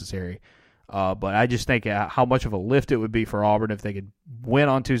means necessary. But I just think how much of a lift it would be for Auburn if they could win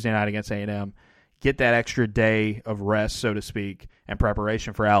on Tuesday night against A&M, get that extra day of rest, so to speak, and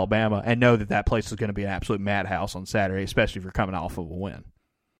preparation for Alabama, and know that place is going to be an absolute madhouse on Saturday, especially if you're coming off of a win.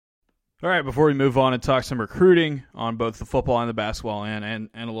 All right, before we move on and talk some recruiting on both the football and the basketball and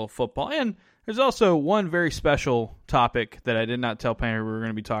a little football, and there's also one very special topic that I did not tell Painter we were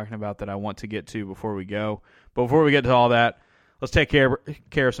going to be talking about that I want to get to before we go. But before we get to all that, let's take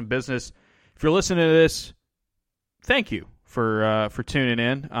care of some business. If you're listening to this, thank you for tuning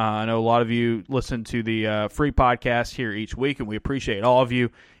in. I know a lot of you listen to the free podcast here each week, and we appreciate all of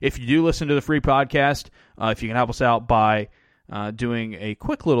you. If you do listen to the free podcast, if you can help us out by doing a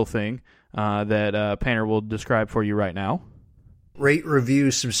quick little thing that Painter will describe for you right now. Rate,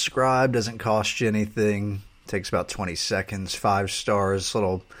 review, subscribe. Doesn't cost you anything. Takes about 20 seconds. 5 stars.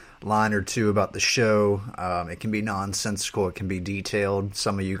 Little line or two about the show. It can be nonsensical. It can be detailed.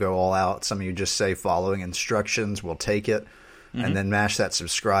 Some of you go all out. Some of you just say following instructions. We'll take it. Mm-hmm. And then mash that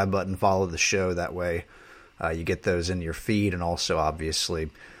subscribe button. Follow the show. That way you get those in your feed. And also, obviously,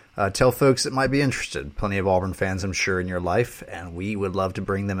 tell folks that might be interested. Plenty of Auburn fans, I'm sure, in your life. And we would love to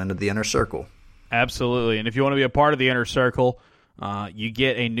bring them into the inner circle. Absolutely. And if you want to be a part of the inner circle, you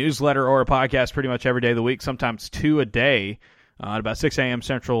get a newsletter or a podcast pretty much every day of the week, sometimes 2 a day. At about 6 a.m.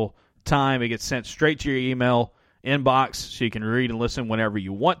 Central Time, it gets sent straight to your email inbox so you can read and listen whenever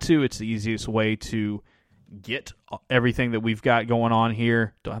you want to. It's the easiest way to get everything that we've got going on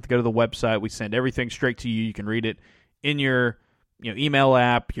here. Don't have to go to the website. We send everything straight to you. You can read it in your email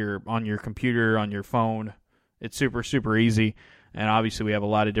app, on your computer, on your phone. It's super, super easy. And obviously we have a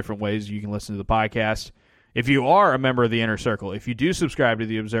lot of different ways you can listen to the podcast. If you are a member of the Inner Circle, if you do subscribe to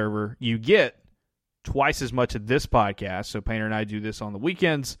The Observer, you get twice as much of this podcast. So Painter and I do this on the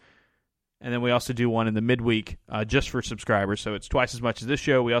weekends, and then we also do one in the midweek just for subscribers. So it's twice as much as this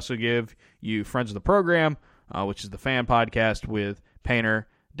show. We also give you Friends of the Program, which is the fan podcast with Painter,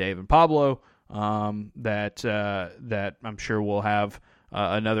 Dave, and Pablo, that I'm sure we'll have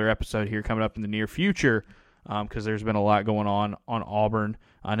another episode here coming up in the near future because there's been a lot going on Auburn.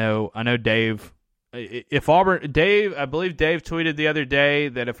 I know Dave... I believe Dave tweeted the other day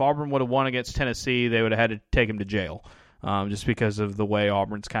that if Auburn would have won against Tennessee, they would have had to take him to jail, just because of the way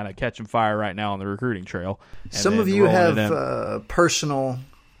Auburn's kind of catching fire right now on the recruiting trail. Some of you have personal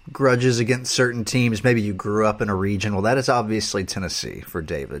grudges against certain teams. Maybe you grew up in a region. Well, that is obviously Tennessee for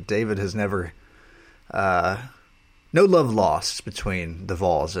David. David has never no love lost between the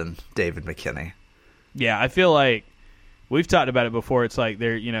Vols and David McKinney. Yeah, I feel like we've talked about it before. It's like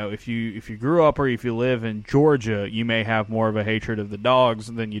there, if you grew up or if you live in Georgia, you may have more of a hatred of the Dogs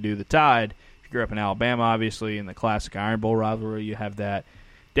than you do the Tide. If you grew up in Alabama, obviously, in the classic Iron Bowl rivalry, you have that.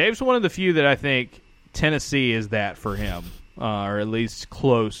 Dave's one of the few that I think Tennessee is that for him, or at least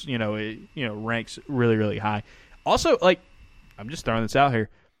close. Ranks really, really high. Also, I'm just throwing this out here.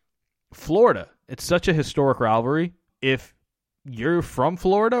 Florida, it's such a historic rivalry. If you're from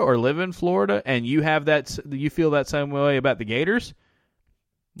Florida or live in Florida and you feel that same way about the Gators,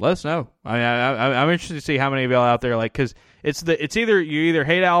 let us know. I'm interested to see how many of y'all out there because it's either you either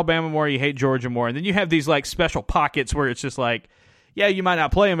hate Alabama more or you hate Georgia more, and then you have these special pockets where it's just yeah, you might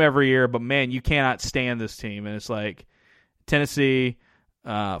not play them every year, but man, you cannot stand this team, and it's Tennessee,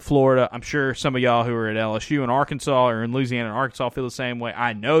 Florida. I'm sure some of y'all who are at LSU and Arkansas or in Louisiana and Arkansas feel the same way.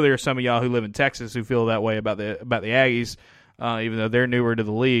 I know there are some of y'all who live in Texas who feel that way about the Aggies, even though they're newer to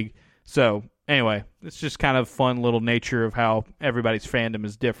the league. So anyway, it's just kind of fun little nature of how everybody's fandom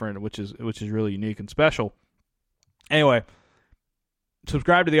is different, which is really unique and special. Anyway,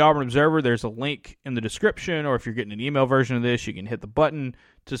 subscribe to the Auburn Observer. There's a link in the description, or if you're getting an email version of this, you can hit the button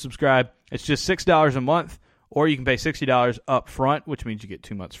to subscribe. It's just $6 a month, or you can pay $60 up front, which means you get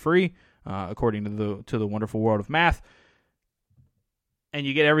 2 months free, according to the wonderful world of math. And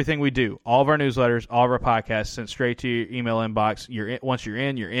you get everything we do, all of our newsletters, all of our podcasts sent straight to your email inbox. Once you're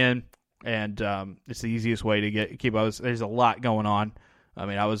in, and it's the easiest way to keep up. There's a lot going on. I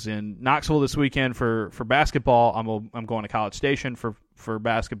mean, I was in Knoxville this weekend for basketball. I'm going to College Station for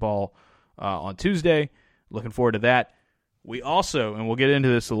basketball on Tuesday. Looking forward to that. We also, and we'll get into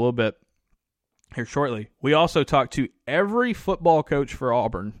this a little bit here shortly, we also talked to every football coach for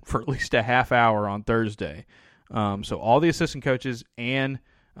Auburn for at least a half hour on Thursday. So all the assistant coaches and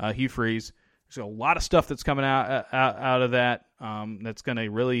Hugh Freeze. There's a lot of stuff that's coming out of that that's going to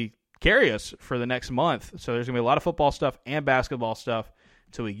really carry us for the next month. So there's going to be a lot of football stuff and basketball stuff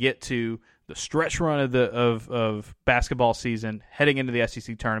until we get to the stretch run of basketball season, heading into the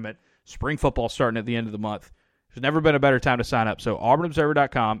SEC tournament, spring football starting at the end of the month. There's never been a better time to sign up. So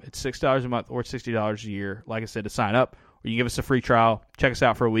auburnobserver.com, it's $6 a month or $60 a year, like I said, to sign up. Or you can give us a free trial. Check us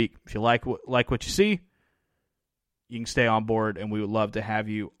out for a week. If you like what you see, you can stay on board, and we would love to have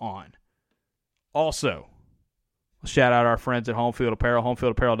you on. Also, let's shout out our friends at Home Field Apparel,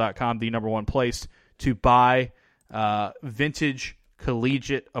 homefieldapparel.com, the number one place to buy vintage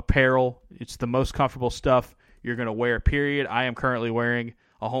collegiate apparel. It's the most comfortable stuff you're going to wear, period. I am currently wearing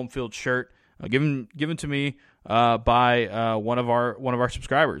a Home Field shirt given to me by one of our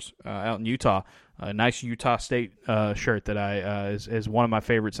subscribers out in Utah. A nice Utah State shirt that is one of my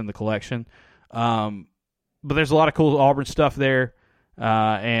favorites in the collection. But there's a lot of cool Auburn stuff there,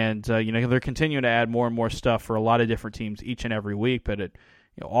 and they're continuing to add more and more stuff for a lot of different teams each and every week. But at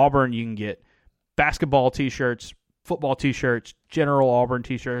Auburn, you can get basketball T-shirts, football T-shirts, general Auburn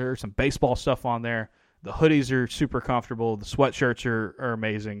T-shirts. There's some baseball stuff on there. The hoodies are super comfortable. The sweatshirts are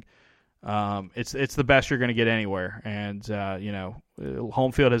amazing. It's the best you're going to get anywhere. And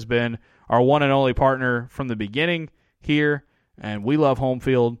Home Field has been our one and only partner from the beginning here, and we love Home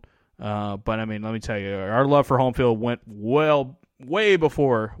Field. But I mean, let me tell you, our love for Home Field went way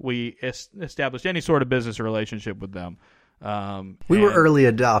before we established any sort of business relationship with them. We were early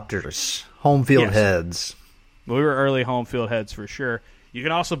adopters, Home Field heads. We were early Home Field heads for sure. You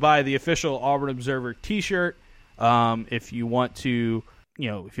can also buy the official Auburn Observer T-shirt if you want to.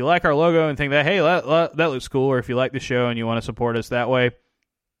 If you like our logo and think that, hey, that looks cool, or if you like the show and you want to support us that way,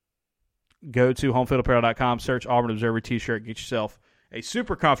 go to homefieldapparel.com, search Auburn Observer T-shirt, get yourself a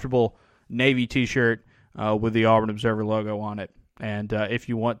super comfortable Navy T-shirt with the Auburn Observer logo on it. And if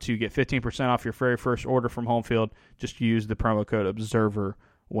you want to get 15% off your very first order from Home Field, just use the promo code Observer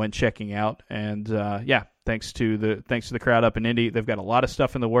when checking out. And thanks to the crowd up in Indy, they've got a lot of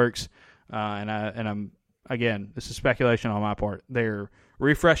stuff in the works. And I'm again, this is speculation on my part. They're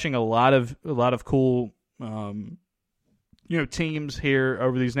refreshing a lot of cool teams here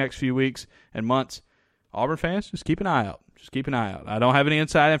over these next few weeks and months. Auburn fans, just keep an eye out. I don't have any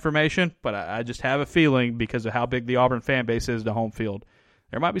inside information, but I just have a feeling because of how big the Auburn fan base is to Home Field.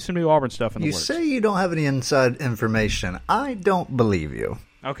 There might be some new Auburn stuff in the works. You say you don't have any inside information. I don't believe you.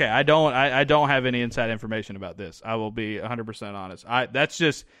 Okay, I don't have any inside information about this. I will be 100% honest. That's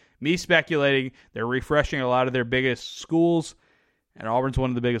just me speculating. They're refreshing a lot of their biggest schools, and Auburn's one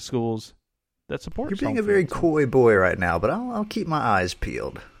of the biggest schools that supports. You're being a very coy boy right now, but I'll keep my eyes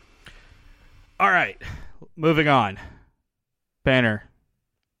peeled. All right, moving on. Banner.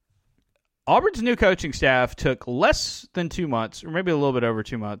 Auburn's new coaching staff took less than 2 months, or maybe a little bit over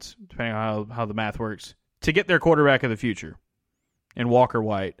 2 months, depending on how the math works, to get their quarterback of the future in Walker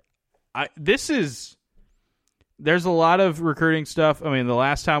White. This is there's a lot of recruiting stuff. I mean, the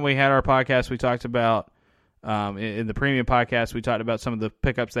last time we had our podcast, we talked about in the premium podcast, we talked about some of the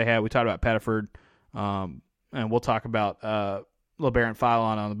pickups they had. We talked about Pettiford, and we'll talk about LeBaron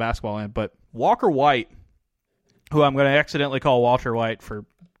Philon on the basketball end. But Walker White, who I'm going to accidentally call Walter White for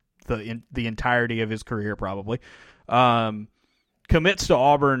the entirety of his career probably, commits to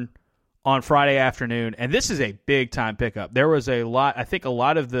Auburn on Friday afternoon, and this is a big-time pickup. There was a lot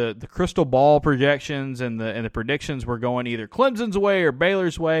of the crystal ball projections and the predictions were going either Clemson's way or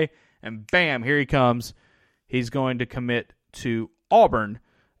Baylor's way, and bam, here he comes. He's going to commit to Auburn.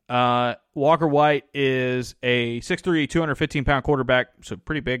 Walker White is a 6'3", 215-pound quarterback, so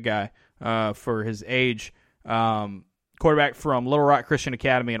pretty big guy for his age. Quarterback from Little Rock Christian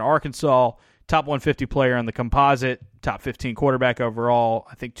Academy in Arkansas, top 150 player on the composite, top 15 quarterback overall.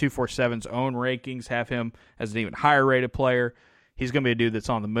 I think 247's own rankings have him as an even higher rated player. He's going to be a dude that's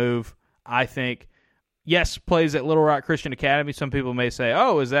on the move. I think, yes, plays at Little Rock Christian Academy. Some people may say,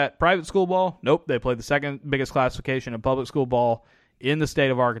 oh, is that private school ball? Nope, they play the second biggest classification in public school ball in the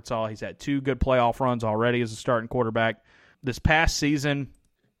state of Arkansas. He's had 2 good playoff runs already as a starting quarterback. This past season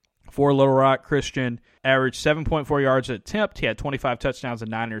for Little Rock Christian, averaged 7.4 yards an attempt. He had 25 touchdowns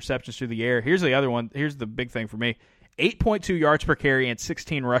and 9 interceptions through the air. Here's the other one. Here's the big thing for me. 8.2 yards per carry and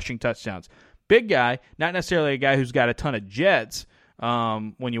 16 rushing touchdowns. Big guy, not necessarily a guy who's got a ton of jets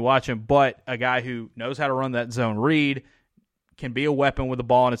when you watch him, but a guy who knows how to run that zone read, can be a weapon with the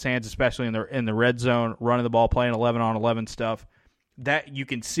ball in his hands, especially in the red zone, running the ball, playing 11-on-11 stuff. That you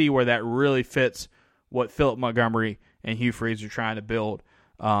can see where that really fits what Philip Montgomery and Hugh Freeze are trying to build.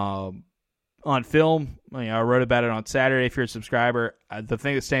 On film, I wrote about it on Saturday if you're a subscriber. The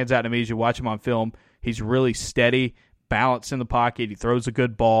thing that stands out to me is you watch him on film, he's really steady, balanced in the pocket. He throws a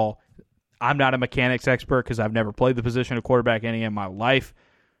good ball. I'm not a mechanics expert because I've never played the position of quarterback any in my life.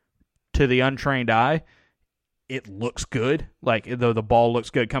 To the untrained eye, it looks good. Like, though the ball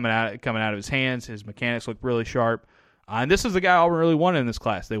looks good coming out of his hands, his mechanics look really sharp. And this is the guy Auburn really wanted in this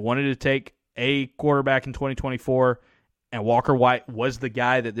class. They wanted to take a quarterback in 2024, and Walker White was the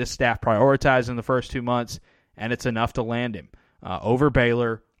guy that this staff prioritized in the first 2 months, and it's enough to land him over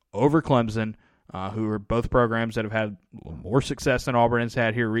Baylor, over Clemson, who are both programs that have had more success than Auburn has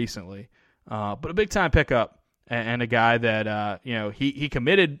had here recently. But a big-time pickup, and a guy that he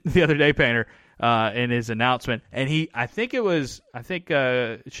committed the other day, Painter, in his announcement, and I think it was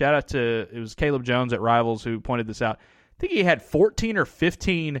shout out to, it was Caleb Jones at Rivals who pointed this out. I think he had 14 or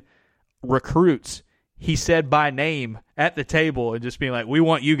 15 recruits he said by name at the table and just being like, we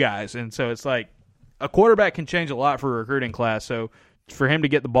want you guys. And so it's like a quarterback can change a lot for a recruiting class. So for him to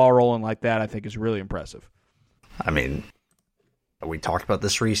get the ball rolling like that, I think is really impressive. I mean, we talked about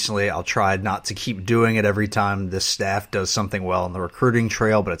this recently. I'll try not to keep doing it every time this staff does something well on the recruiting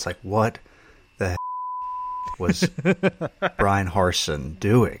trail, but it's like, what the was Brian Harsin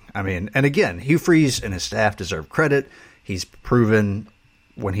doing? I mean, and again, Hugh Freeze and his staff deserve credit. He's proven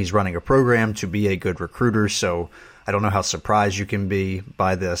when he's running a program to be a good recruiter, so I don't know how surprised you can be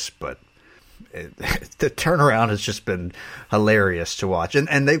by this, but the turnaround has just been hilarious to watch.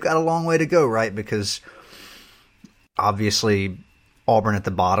 And they've got a long way to go, right? Because obviously Auburn at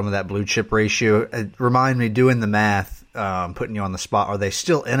the bottom of that blue chip ratio. Remind me, doing the math, putting you on the spot, are they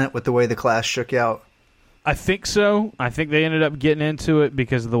still in it with the way the class shook out? I think so. I think they ended up getting into it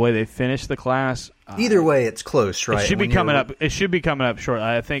because of the way they finished the class. Either way, it's close, right? It should be coming up. It should be coming up short.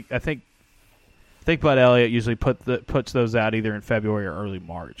 I think Bud Elliott usually puts those out either in February or early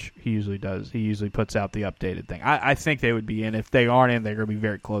March. He usually does. He usually puts out the updated thing. I think they would be in. If they aren't in, they're going to be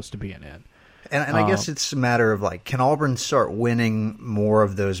very close to being in. And I guess it's a matter of, like, can Auburn start winning more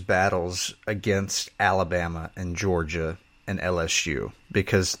of those battles against Alabama and Georgia and LSU?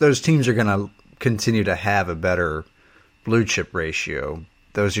 Because those teams are going to continue to have a better blue chip ratio.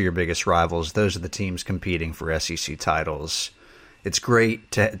 Those are your biggest rivals. Those are the teams competing for SEC titles. It's great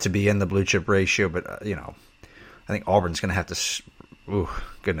to be in the blue chip ratio, but I think Auburn's going to have to.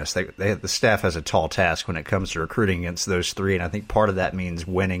 Goodness, the staff has a tall task when it comes to recruiting against those three, and I think part of that means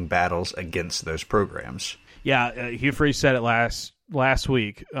winning battles against those programs. Yeah, Hugh Freeze said it last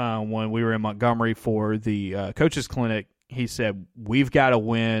week when we were in Montgomery for the coaches clinic. He said we've got to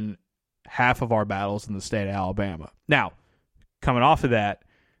win half of our battles in the state of Alabama. Now, coming off of that,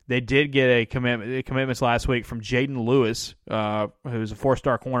 they did get commitments last week from Jaden Lewis, who's a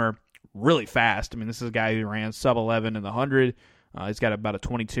 4-star corner, really fast. I mean, this is a guy who ran sub-11 in the 100. He's got about a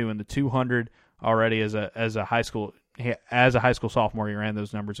 22 in the 200 already as a high school sophomore. He ran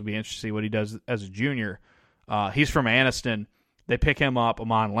those numbers. It'll be interesting to see what he does as a junior. He's from Anniston. They pick him up.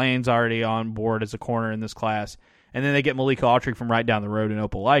 Amon Lane's already on board as a corner in this class. And then they get Malik Autry from right down the road in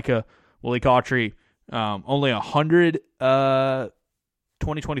Opelika. Malik Autry Only 100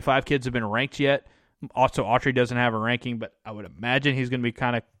 2025 kids have been ranked yet. Also, Autry doesn't have a ranking, but I would imagine he's going to be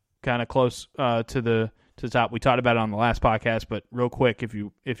kind of close to the top. We talked about it on the last podcast, but real quick, if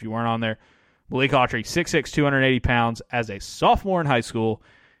you weren't on there, Malik Autry, 6'6", 280 pounds, as a sophomore in high school.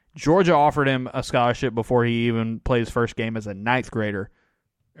 Georgia offered him a scholarship before he even played his first game as a ninth grader.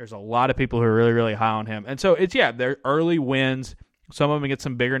 There's a lot of people who are really, really high on him. And so they're early wins. Some of them get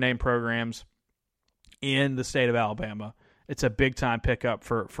some bigger name programs in the state of Alabama. It's a big-time pickup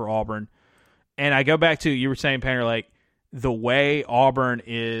for Auburn. And I go back to, you were saying, Painter, like, the way Auburn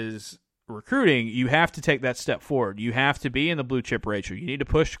is recruiting, you have to take that step forward. You have to be in the blue chip ratio. You need to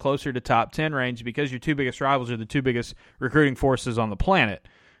push closer to top 10 range because your two biggest rivals are the two biggest recruiting forces on the planet.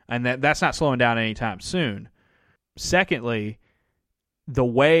 And that's not slowing down anytime soon. Secondly, the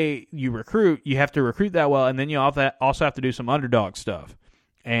way you recruit, you have to recruit that well, and then you also have to do some underdog stuff.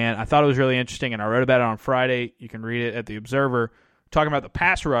 And I thought it was really interesting, and I wrote about it on Friday. You can read it at The Observer, talking about the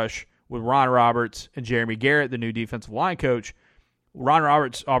pass rush with Ron Roberts and Jeremy Garrett, the new defensive line coach. Ron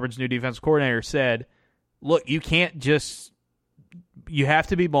Roberts, Auburn's new defensive coordinator, said, look, you have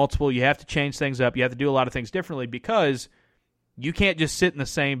to be multiple. You have to change things up. You have to do a lot of things differently because you can't just sit in the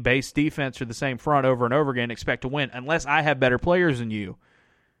same base defense or the same front over and over again and expect to win unless I have better players than you.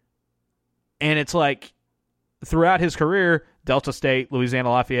 And it's like throughout his career, Delta State, Louisiana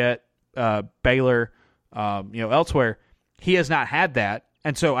Lafayette, Baylor, elsewhere, he has not had that.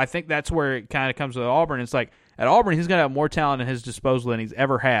 And so I think that's where it kind of comes with Auburn. It's like at Auburn, he's going to have more talent at his disposal than he's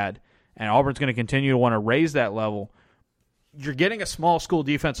ever had, and Auburn's going to continue to want to raise that level. You're getting a small school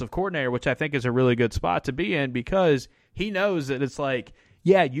defensive coordinator, which I think is a really good spot to be in because he knows that it's like,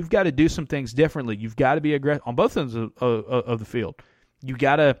 yeah, you've got to do some things differently. You've got to be aggressive on both ends of the field. You've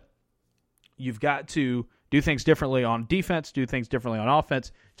got to do things differently on defense, do things differently on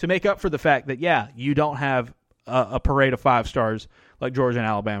offense to make up for the fact that, yeah, you don't have a parade of 5 stars like Georgia and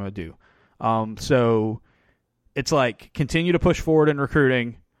Alabama do. So it's like continue to push forward in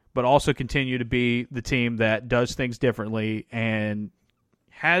recruiting, but also continue to be the team that does things differently and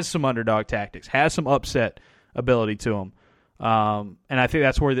has some underdog tactics, has some upset ability to them. And I think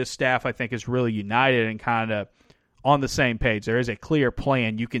that's where this staff, I think, is really united and kind of on the same page. There is a clear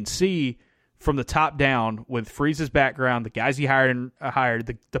plan. You can see from the top down with Freeze's background, the guys he hired,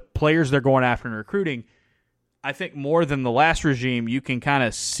 the players they're going after in recruiting. I think more than the last regime, you can kind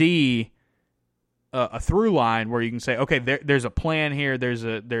of see a through line where you can say, okay, there's a plan here. There's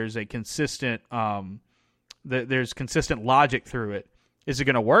a consistent there's consistent logic through it. Is it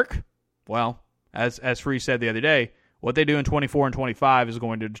going to work? Well, as Freeze said the other day, what they do in 24 and 25 is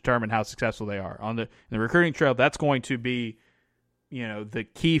going to determine how successful they are on the recruiting trail. That's going to be, the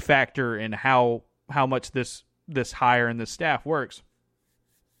key factor in how much this hire and this staff works.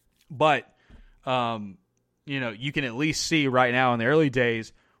 But you can at least see right now in the early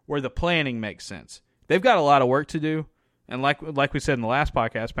days where the planning makes sense. They've got a lot of work to do, and like we said in the last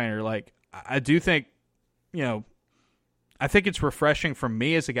podcast, Painter, like I do think, I think it's refreshing for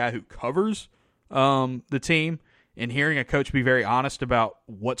me as a guy who covers the team and hearing a coach be very honest about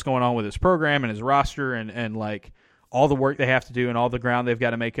what's going on with his program and his roster and like all the work they have to do and all the ground they've got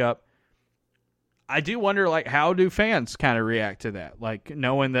to make up. I do wonder, like, how do fans kind of react to that? Like,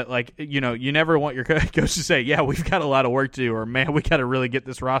 knowing that, like, you never want your coach to say, yeah, we've got a lot of work to do, or, man, we got to really get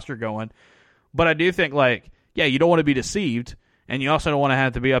this roster going. But I do think, like, yeah, you don't want to be deceived, and you also don't want to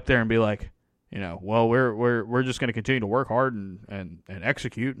have to be up there and be like, well, we're just going to continue to work hard and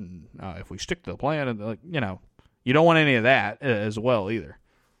execute, and if we stick to the plan, and like, you don't want any of that as well either.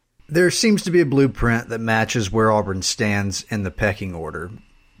 There seems to be a blueprint that matches where Auburn stands in the pecking order.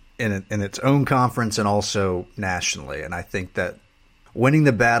 In its own conference and also nationally. And I think that winning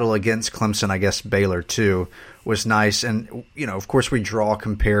the battle against Clemson, I guess Baylor too, was nice. And, of course we draw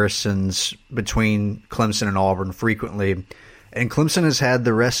comparisons between Clemson and Auburn frequently. And Clemson has had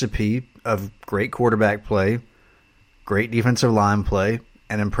the recipe of great quarterback play, great defensive line play,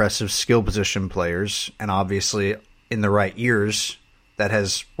 and impressive skill position players. And obviously in the right years, that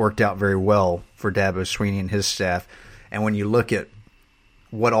has worked out very well for Dabo Swinney and his staff. And when you look at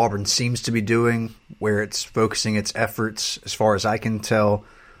what Auburn seems to be doing, where it's focusing its efforts, as far as I can tell,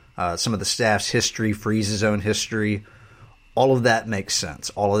 some of the staff's history, Freeze's own history, all of that makes sense.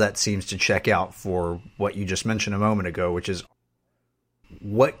 All of that seems to check out for what you just mentioned a moment ago, which is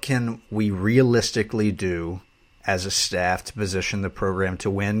what can we realistically do as a staff to position the program to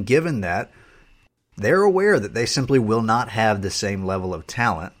win, given that they're aware that they simply will not have the same level of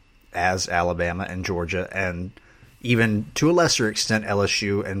talent as Alabama and Georgia and even to a lesser extent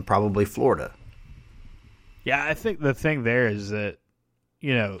LSU and probably Florida. Yeah, I think the thing there is that,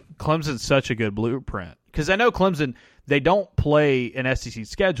 Clemson's such a good blueprint. Because I know Clemson, they don't play an SEC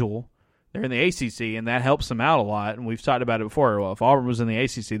schedule. They're in the ACC, and that helps them out a lot. And we've talked about it before. Well, if Auburn was in the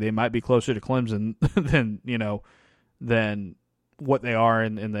ACC, they might be closer to Clemson than what they are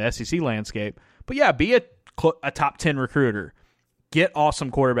in the SEC landscape. But yeah, be a top 10 recruiter. Get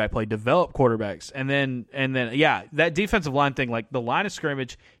awesome quarterback play, develop quarterbacks, and then that defensive line thing, like the line of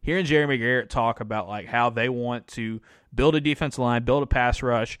scrimmage, hearing Jeremy Garrett talk about like how they want to build a defensive line, build a pass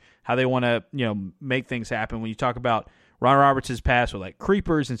rush, how they want to make things happen. When you talk about Ron Roberts' pass with like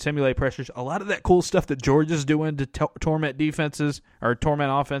creepers and simulate pressures, a lot of that cool stuff that Georgia's doing to torment defenses or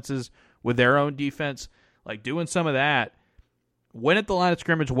torment offenses with their own defense, like doing some of that. Win at the line of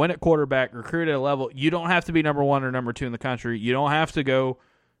scrimmage, win at quarterback, recruit at a level. You don't have to be number 1 or number 2 in the country. You don't have to go,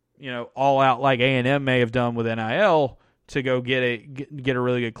 all out like A&M may have done with NIL to go get a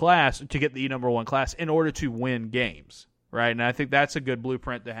really good class, to get the number 1 class in order to win games, right? And I think that's a good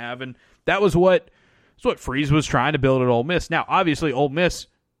blueprint to have. And that was what Freeze was trying to build at Ole Miss. Now, obviously, Ole Miss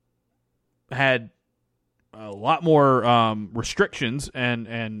had a lot more restrictions,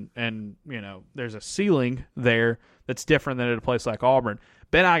 and there's a ceiling there that's different than at a place like Auburn.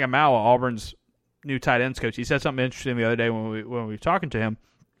 Ben Agamawa, Auburn's new tight ends coach, he said something interesting the other day when we were talking to him.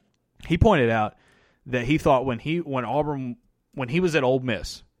 He pointed out that he thought when he was at Ole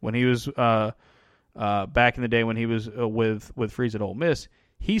Miss, when he was back in the day when he was with Freeze at Ole Miss,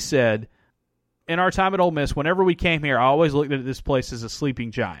 he said, in our time at Ole Miss, whenever we came here, I always looked at this place as a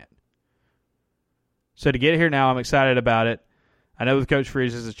sleeping giant. So to get here now, I'm excited about it. I know with Coach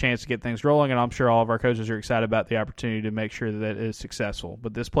Freeze there's a chance to get things rolling, and I'm sure all of our coaches are excited about the opportunity to make sure that it is successful.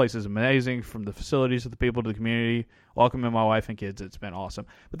 But this place is amazing, from the facilities to the people to the community. Welcoming my wife and kids, it's been awesome.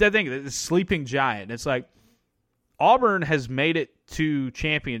 But that thing, the sleeping giant, it's like Auburn has made it to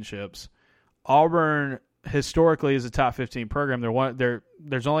championships. Auburn historically is a top 15 program.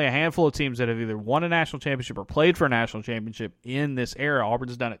 There's only a handful of teams that have either won a national championship or played for a national championship in this era.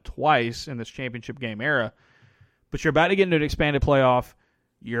 Auburn's done it twice in this championship game era. But you're about to get into an expanded playoff.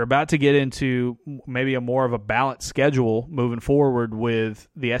 You're about to get into maybe a more of a balanced schedule moving forward with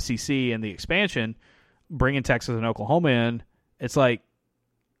the SEC and the expansion, bringing Texas and Oklahoma in. It's like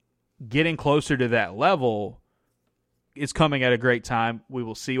getting closer to that level is coming at a great time. We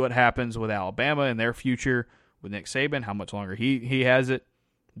will see what happens with Alabama and their future with Nick Saban, how much longer he has it.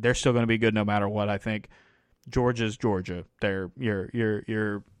 They're still going to be good no matter what, I think. Georgia's Georgia.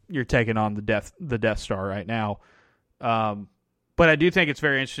 You're taking on the Death Star right now. But I do think it's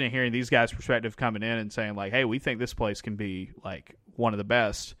very interesting hearing these guys' perspective coming in and saying, like, hey, we think this place can be, like, one of the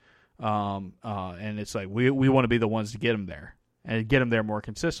best. And it's like we want to be the ones to get them there and get them there more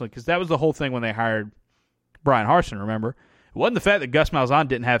consistently, because that was the whole thing when they hired Brian Harsin, remember? It wasn't the fact that Gus Malzahn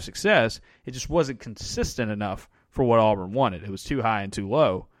didn't have success. It just wasn't consistent enough for what Auburn wanted. It was too high and too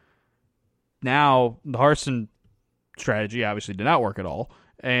low. Now, the Harsin strategy obviously did not work at all.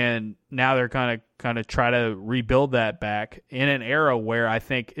 And now they're kind of try to rebuild that back in an era where I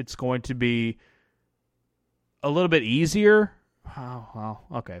think it's going to be a little bit easier. Oh, well,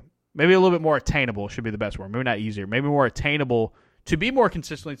 okay. Maybe a little bit more attainable should be the best word. Maybe not easier. Maybe more attainable to be more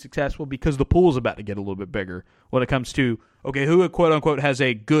consistently successful, because the pool is about to get a little bit bigger when it comes to, okay, who quote-unquote has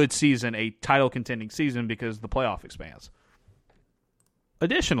a good season, a title-contending season, because the playoff expands.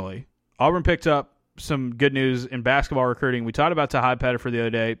 Additionally, Auburn picked up some good news in basketball recruiting. We talked about Tahad Pettiford the other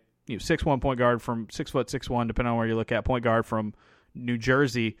day, 6'1" point guard from 6'6", depending on where you look at, point guard from New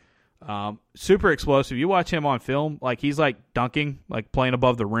Jersey. Super explosive. You watch him on film, like he's like dunking, like playing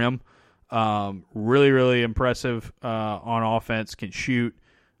above the rim. Really, really impressive on offense, can shoot.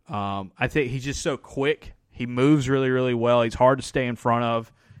 I think he's just so quick. He moves really, really well. He's hard to stay in front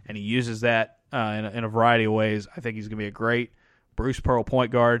of, and he uses that in a variety of ways. I think he's going to be a great Bruce Pearl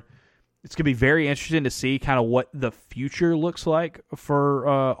point guard. It's going to be very interesting to see kind of what the future looks like for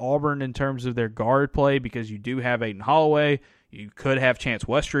Auburn in terms of their guard play, because you do have Aiden Holloway. You could have Chance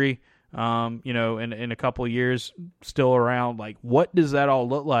Westry, in a couple of years still around. Like, what does that all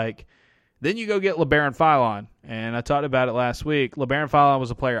look like? Then you go get LeBaron Philon, and I talked about it last week. LeBaron Philon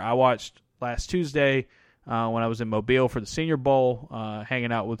was a player I watched last Tuesday when I was in Mobile for the Senior Bowl,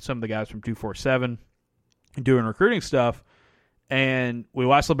 hanging out with some of the guys from 247, doing recruiting stuff. And we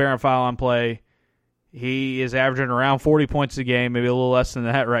watched LeBaron Philon play. He is averaging around 40 points a game, maybe a little less than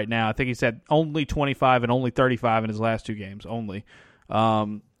that right now. I think he's had only 25 and only 35 in his last two games, only.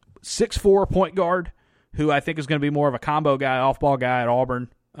 6'4" point guard, who I think is going to be more of a combo guy, off-ball guy at Auburn.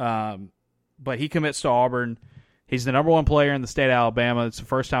 But he commits to Auburn. He's the number one player in the state of Alabama. It's the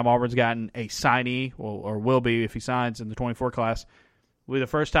first time Auburn's gotten a signee, or will be if he signs in the 24 class. Will be the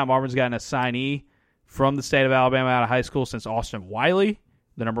first time Auburn's gotten a signee from the state of Alabama out of high school since Austin Wiley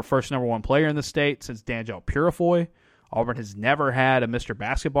the first number one player in the state since D'Angelo Purifoy. Auburn has never had a Mr.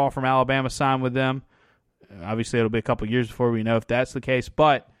 Basketball from Alabama sign with them. Obviously, it'll be a couple years before we know if that's the case,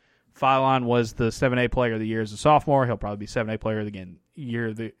 but Philon was the 7A player of the year as a sophomore. He'll probably be 7A player of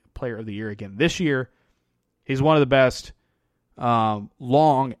the year again this year. He's one of the best,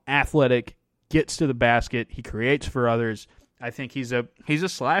 long, athletic, gets to the basket. He creates for others. I think he's a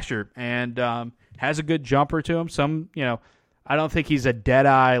slasher and has a good jumper to him. I don't think he's a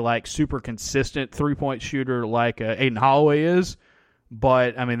dead-eye, like, super consistent three-point shooter like Aiden Holloway is.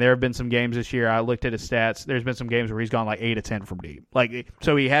 But, I mean, there have been some games this year. I looked at his stats. There's been some games where he's gone like 8 of 10 from deep.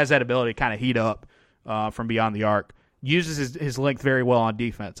 So he has that ability to kind of heat up from beyond the arc. Uses his length very well on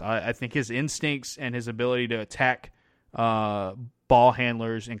defense. I think his instincts and his ability to attack ball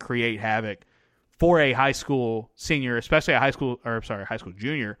handlers and create havoc for a high school senior, especially a high school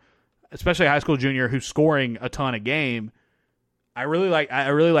junior, especially a high school junior who's scoring a ton a game. I really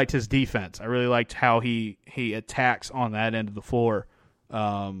liked his defense. I really liked how he attacks on that end of the floor.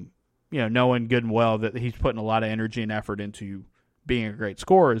 Knowing good and well that he's putting a lot of energy and effort into being a great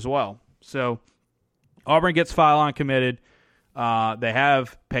scorer as well. So Auburn gets Philon committed. They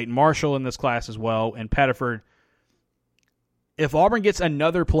have Peyton Marshall in this class as well, and Pettiford. If Auburn gets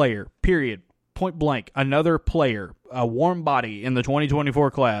another player, period, point blank, another player, a warm body in the 2024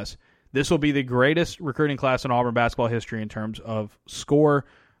 class, this will be the greatest recruiting class in Auburn basketball history in terms of score.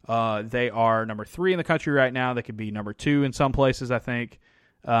 They are number 3 in the country right now. They could be number 2 in some places, I think.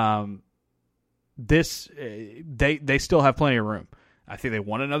 They still have plenty of room. I think they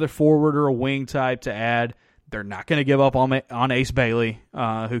want another forward or a wing type to add. They're not going to give up on Ace Bailey,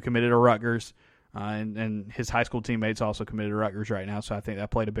 who committed to Rutgers, and his high school teammates also committed to Rutgers right now, so I think that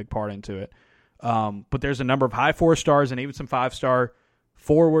played a big part into it. But there's a number of high 4-stars and even some 5-star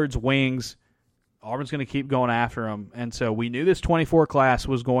forwards, wings. Auburn's going to keep going after them. And so we knew this 24 class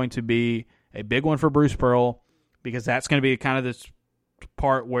was going to be a big one for Bruce Pearl because that's going to be kind of this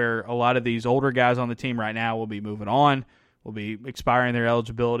part where a lot of these older guys on the team right now will be moving on, will be expiring their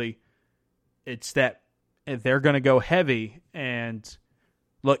eligibility. It's that they're going to go heavy. And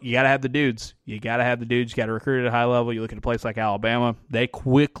look, you got to have the dudes. You got to recruit at a high level. You look at a place like Alabama. They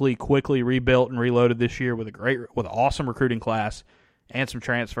quickly rebuilt and reloaded this year with an awesome recruiting class and some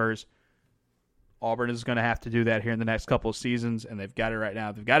transfers. Auburn is going to have to do that here in the next couple of seasons, and they've got it right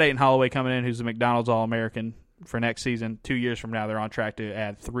now. They've got Aiden Holloway coming in, who's a McDonald's All-American for next season. 2 years from now, they're on track to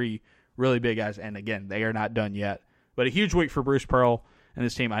add 3 really big guys, and again, they are not done yet. But a huge week for Bruce Pearl and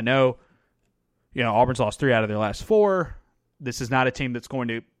this team. I know, Auburn's lost 3 out of their last 4. This is not a team that's going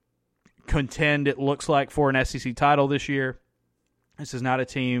to contend, it looks like, for an SEC title this year. This is not a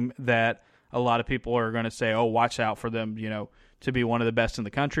team that a lot of people are going to say, oh, watch out for them, to be one of the best in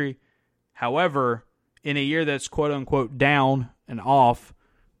the country. However, in a year that's quote-unquote down and off,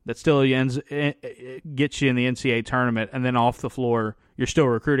 that still gets you in the NCAA tournament, and then off the floor, you're still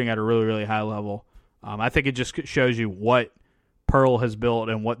recruiting at a really, really high level. I think it just shows you what Pearl has built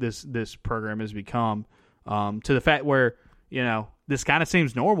and what this program has become, to the fact where, this kind of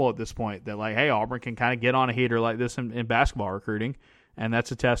seems normal at this point, that like, hey, Auburn can kind of get on a heater like this in basketball recruiting, and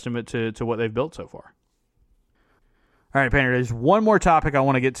that's a testament to what they've built so far. All right, Painter, there's one more topic I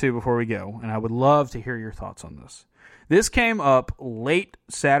want to get to before we go, and I would love to hear your thoughts on this. This came up late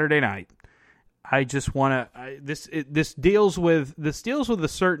Saturday night. I just want to this deals with a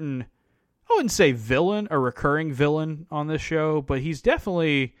certain, I wouldn't say villain, a recurring villain on this show, but he's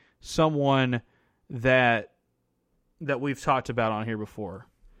definitely someone that we've talked about on here before.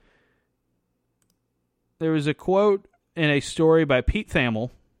 There was a quote in a story by Pete Thamel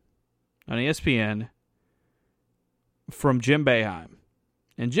on ESPN from Jim Boeheim.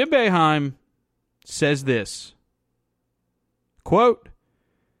 And Jim Boeheim says this, quote,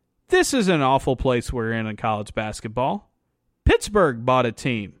 "This is an awful place we're in college basketball. Pittsburgh bought a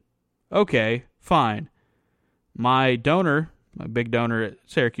team. Okay, fine. My big donor at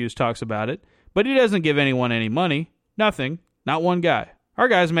Syracuse talks about it, but he doesn't give anyone any money. Nothing. Not one guy. Our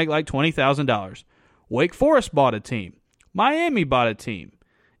guys make like $20,000. Wake Forest bought a team. Miami bought a team.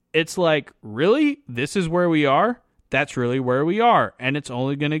 It's like, really? This is where we are? That's really where we are, and it's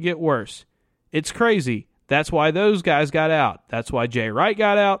only going to get worse. It's crazy. That's why those guys got out. That's why Jay Wright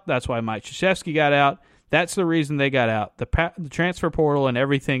got out. That's why Mike Krzyzewski got out. That's the reason they got out. The transfer portal and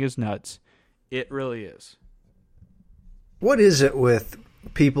everything is nuts. It really is." What is it with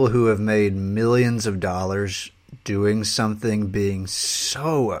people who have made millions of dollars doing something being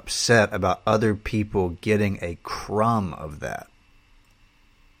so upset about other people getting a crumb of that?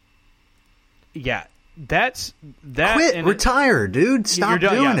 Yeah, That's that. Quit, retire, dude. Stop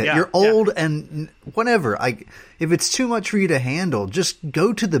doing it. You're old and whatever. If it's too much for you to handle, just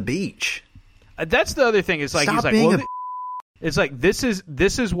go to the beach. That's the other thing. It's like Stop being it's like this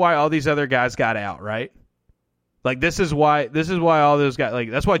is why all these other guys got out, right? Like this is why all those guys, like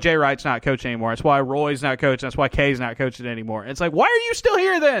that's why Jay Wright's not coaching anymore. That's why Roy's not coaching. That's why Kay's not coaching anymore. And it's like, why are you still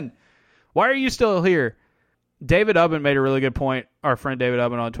here then? Why are you still here? David Ubben made a really good point. Our friend David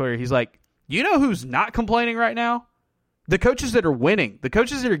Ubben on Twitter. He's like, you know who's not complaining right now? The coaches that are winning, the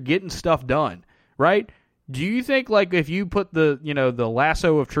coaches that are getting stuff done, right? Do you think like if you put the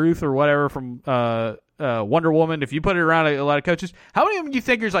lasso of truth or whatever from Wonder Woman, if you put it around a lot of coaches, how many of them do you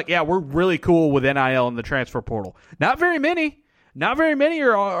think is like, yeah, we're really cool with NIL and the transfer portal? Not very many. Not very many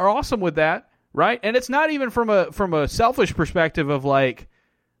are awesome with that, right? And it's not even from a selfish perspective of like,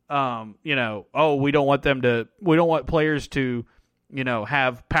 we don't want players to,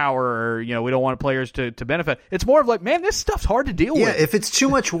 have power or, we don't want players to benefit. It's more of like, man, this stuff's hard to deal with. Yeah, if it's too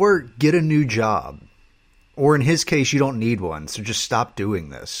much work, get a new job. Or in his case, you don't need one, so just stop doing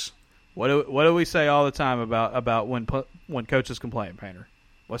this. What do we say all the time about when coaches complain, Painter?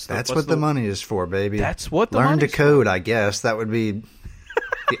 That's what the money is for, baby. That's what the learn money's to code, for. I guess. That would be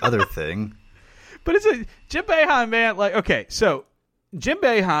the other thing. But Jim Boeheim, man. Like, okay, so Jim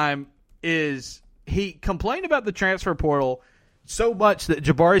Boeheim he complained about the transfer portal so much that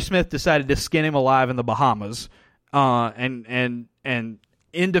Jabari Smith decided to skin him alive in the Bahamas, and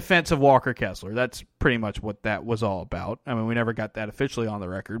in defense of Walker Kessler. That's pretty much what that was all about. I mean, we never got that officially on the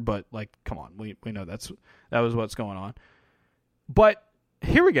record, but like, come on, we know that was what's going on. But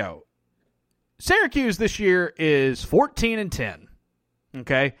here we go. Syracuse this year is 14-10.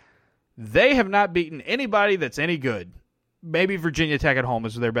 Okay, they have not beaten anybody that's any good. Maybe Virginia Tech at home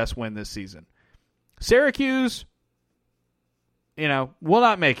is their best win this season. Syracuse, will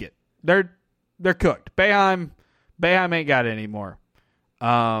not make it. They're cooked. Boeheim ain't got it anymore.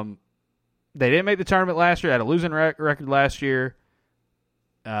 They didn't make the tournament last year. Had a losing record last year.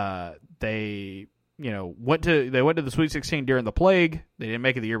 They went to the Sweet 16 during the plague. They didn't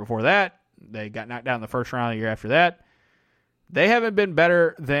make it the year before that. They got knocked down in the first round the year after that. They haven't been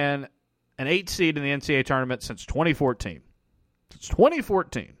better than an 8 seed in the NCAA tournament since 2014. Since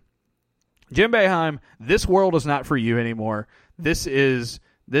 2014. Jim Boeheim, this world is not for you anymore. This is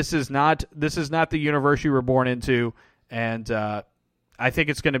not the universe you were born into, and I think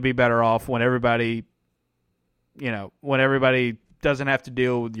it's going to be better off when everybody doesn't have to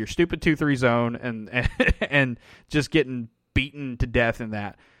deal with your stupid 2-3 zone and just getting beaten to death in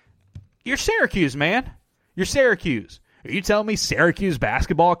that. You're Syracuse, man. You're Syracuse. Are you telling me Syracuse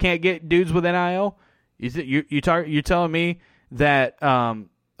basketball can't get dudes with NIL? You're telling me that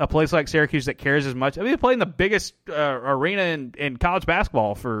a place like Syracuse that cares as much? I mean, they play in the biggest arena in college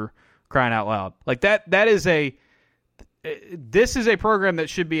basketball, for crying out loud. Like this is a program that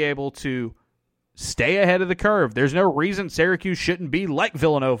should be able to stay ahead of the curve. There's no reason Syracuse shouldn't be like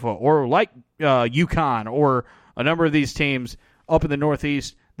Villanova or like UConn or a number of these teams up in the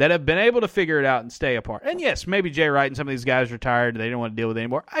Northeast that have been able to figure it out and stay apart. And yes, maybe Jay Wright and some of these guys retired. They don't want to deal with it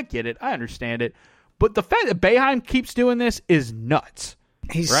anymore. I get it. I understand it. But the fact that Boeheim keeps doing this is nuts.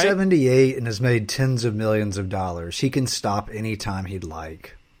 He's right? 78 and has made tens of millions of dollars. He can stop anytime he'd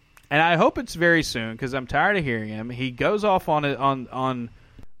like. And I hope it's very soon because I'm tired of hearing him. He goes off on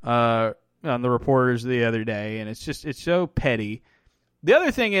the reporters the other day, and it's so petty. The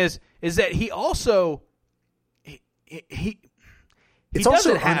other thing is that he also It's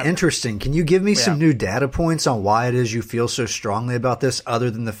also uninteresting. Can you give me some new data points on why it is you feel so strongly about this, other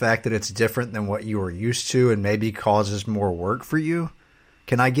than the fact that it's different than what you are used to and maybe causes more work for you?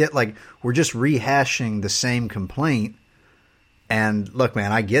 Can I get, we're just rehashing the same complaint, and look,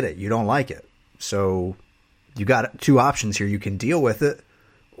 man, I get it. You don't like it. So you got two options here. You can deal with it,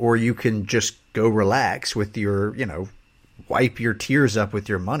 or you can just go relax with your, wipe your tears up with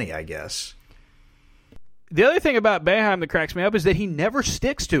your money, I guess. The other thing about Boeheim that cracks me up is that he never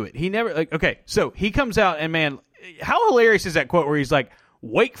sticks to it. He never, so he comes out and, man, how hilarious is that quote where he's like,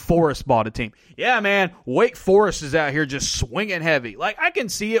 Wake Forest bought a team. Yeah, man, Wake Forest is out here just swinging heavy. I can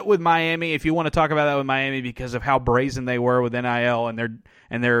see it with Miami, if you want to talk about that with Miami, because of how brazen they were with NIL and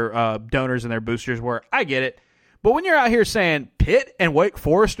their donors and their boosters were. I get it. But when you're out here saying Pitt and Wake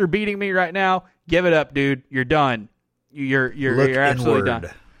Forest are beating me right now, give it up, dude. You're done. You're absolutely done.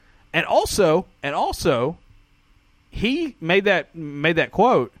 And also, he made that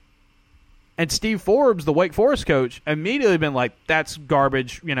quote, and Steve Forbes, the Wake Forest coach, immediately been like, "That's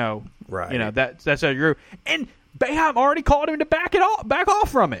garbage," right? That's how you. And Boeheim already called him to back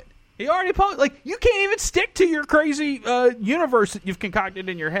off from it. He already you can't even stick to your crazy universe that you've concocted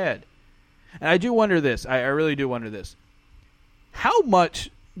in your head. And I do wonder this. I really do wonder this. How much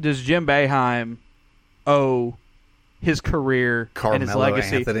does Jim Boeheim owe his career and his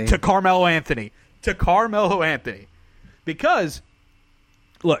legacy to Carmelo Anthony? To Carmelo Anthony. Because,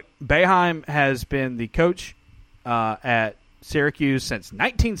 look, Boeheim has been the coach at Syracuse since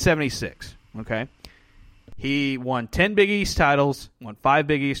 1976. Okay? He won 10 Big East titles, won 5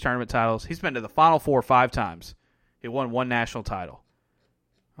 Big East tournament titles. He's been to the Final Four 5 times. He won 1 national title.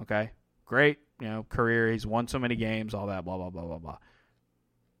 Okay? Great, career. He's won so many games, all that, blah, blah, blah, blah, blah.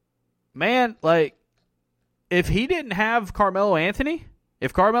 Man, like, if he didn't have Carmelo Anthony,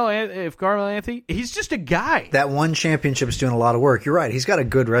 if Carmelo Anthony, he's just a guy. That one championship is doing a lot of work. You're right. He's got a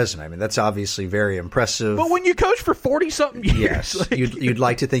good resume. I mean, that's obviously very impressive. But when you coach for 40-something years. Yes. You'd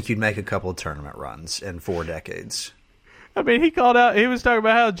like to think you'd make a couple of tournament runs in 4 decades. I mean, he was talking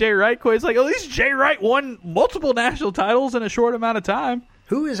about how Jay Wright quit. It's like, at least Jay Wright won multiple national titles in a short amount of time.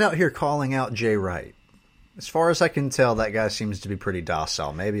 Who is out here calling out Jay Wright? As far as I can tell, that guy seems to be pretty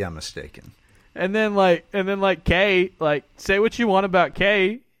docile. Maybe I'm mistaken. And then Kay, like, say what you want about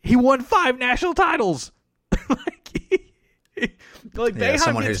Kay, he won 5 national titles.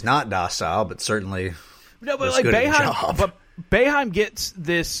 Someone who's not docile, but certainly no, but like Boeheim gets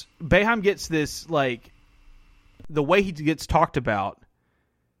this. Boeheim gets this, like, the way he gets talked about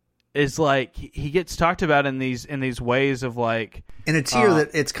is like he gets talked about in these ways of like in a tier that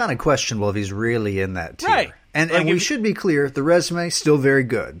it's kind of questionable if he's really in that tier. Right. And we should be clear, the resume still very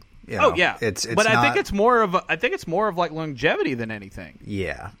good. Oh yeah, it's but I think it's more of like longevity than anything.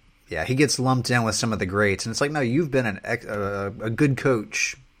 Yeah, he gets lumped in with some of the greats, and it's like, no, you've been a good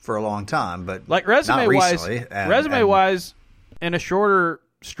coach for a long time, but like resume wise, in a shorter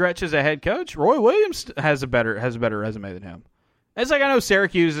stretch as a head coach, Roy Williams has a better resume than him. It's like, I know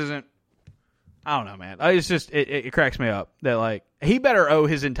Syracuse isn't. I don't know, man. It's just it cracks me up that like he better owe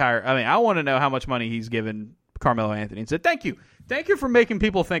his entire. I mean, I want to know how much money he's given Carmelo Anthony and said, thank you for making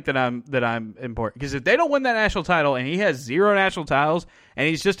people think that I'm important. Because if they don't win that national title and he has 0 national titles and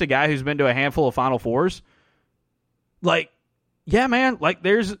he's just a guy who's been to a handful of Final Fours, like, yeah, man, like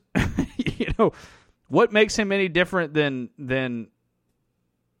there's what makes him any different than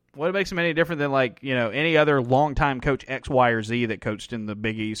what makes him any different than like any other longtime coach X, Y, or Z that coached in the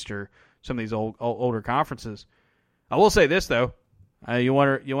Big East or some of these older conferences. I will say this though. You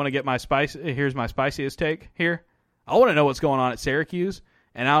want to get my spice? Here's my spiciest take here. I want to know what's going on at Syracuse,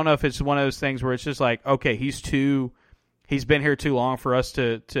 and I don't know if it's one of those things where it's just like, okay, he's been here too long for us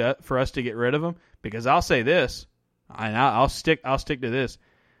to get rid of him. Because I'll say this, and I'll stick to this.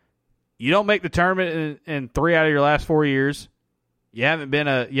 You don't make the tournament in 3 out of your last 4 years. You haven't been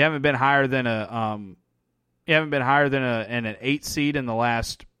higher than an 8 seed in the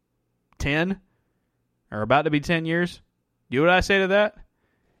last 10 or about to be 10 years. You know what I say to that?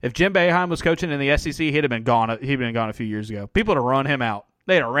 If Jim Boeheim was coaching in the SEC, he'd have been gone. He'd been gone a few years ago. People would have run him out.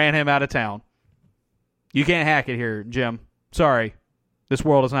 They'd have ran him out of town. You can't hack it here, Jim. Sorry, this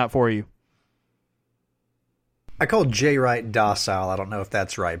world is not for you. I called Jay Wright docile. I don't know if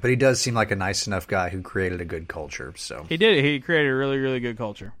that's right, but he does seem like a nice enough guy who created a good culture. So he did. He created a really, really good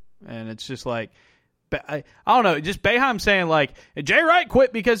culture, and it's just like. I don't know. Just Boeheim saying like Jay Wright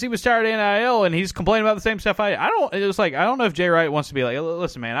quit because he was tired of NIL and he's complaining about the same stuff. I don't know if Jay Wright wants to be like,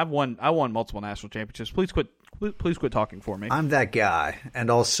 listen, man, I won multiple national championships. Please quit talking for me. I'm that guy, and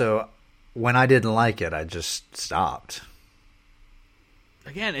also when I didn't like it, I just stopped.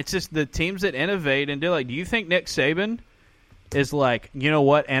 Again, it's just the teams that innovate and do like. Do you think Nick Saban is like, you know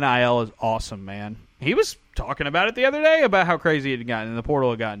what, NIL is awesome, man? He was talking about it the other day about how crazy it had gotten and the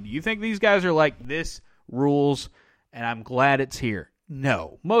portal had gotten. Do you think these guys are like, this rules and I'm glad it's here?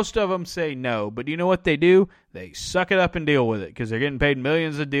 No. Most of them say no. But you know what they do? They suck it up and deal with it because they're getting paid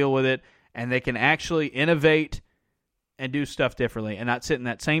millions to deal with it, and they can actually innovate and do stuff differently and not sit in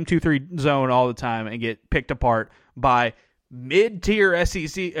that same 2-3 zone all the time and get picked apart by mid-tier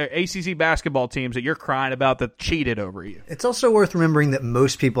SEC or ACC basketball teams that you're crying about that cheated over you. It's also worth remembering that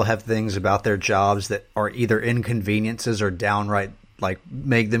most people have things about their jobs that are either inconveniences or downright like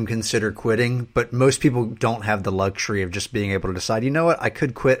make them consider quitting, but most people don't have the luxury of just being able to decide, you know what, I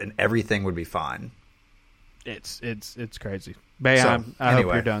could quit and everything would be fine. It's crazy. Boeheim, I hope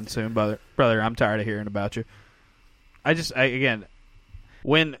you're done soon, brother. I'm tired of hearing about you. Again,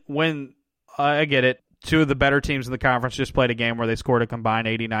 when I get it, 2 of the better teams in the conference just played a game where they scored a combined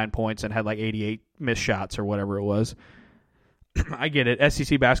 89 points and had like 88 missed shots or whatever it was. I get it.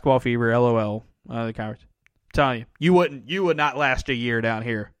 SEC basketball fever, LOL. The conference. I'm telling you, you would not last a year down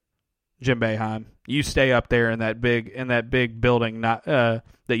here, Jim Boeheim. You stay up there in that big building that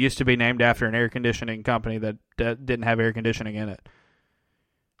used to be named after an air conditioning company that didn't have air conditioning in it.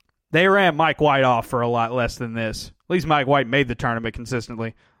 They ran Mike White off for a lot less than this. At least Mike White made the tournament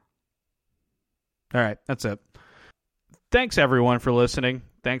consistently. All right, that's it. Thanks, everyone, for listening.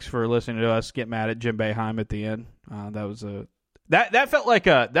 Thanks for listening to us get mad at Jim Boeheim at the end. That felt like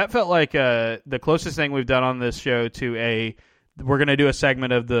the closest thing we've done on this show to we're going to do a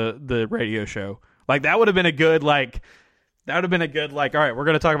segment of the radio show. Like, that would have been a good, all right, we're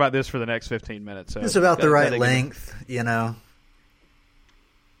going to talk about this for the next 15 minutes. So it's about the right length,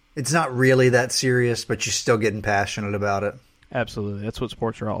 It's not really that serious, but you're still getting passionate about it. Absolutely. That's what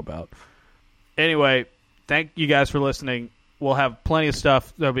sports are all about. Anyway, thank you guys for listening. We'll have plenty of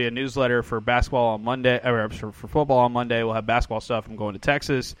stuff. There'll be a newsletter for basketball on Monday, or for football on Monday. We'll have basketball stuff. I'm going to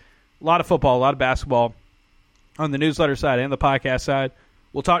Texas. A lot of football, a lot of basketball on the newsletter side and the podcast side.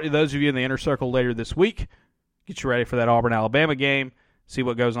 We'll talk to those of you in the inner circle later this week. Get you ready for that Auburn-Alabama game. See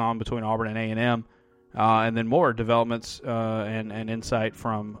what goes on between Auburn and A&M. And then more developments and insight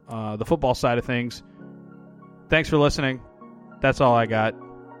from the football side of things. Thanks for listening. That's all I got.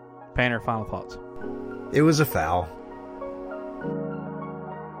 Painter, final thoughts. It was a foul.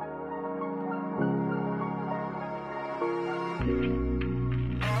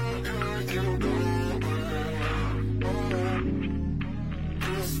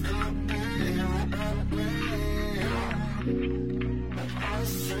 I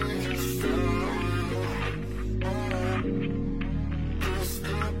see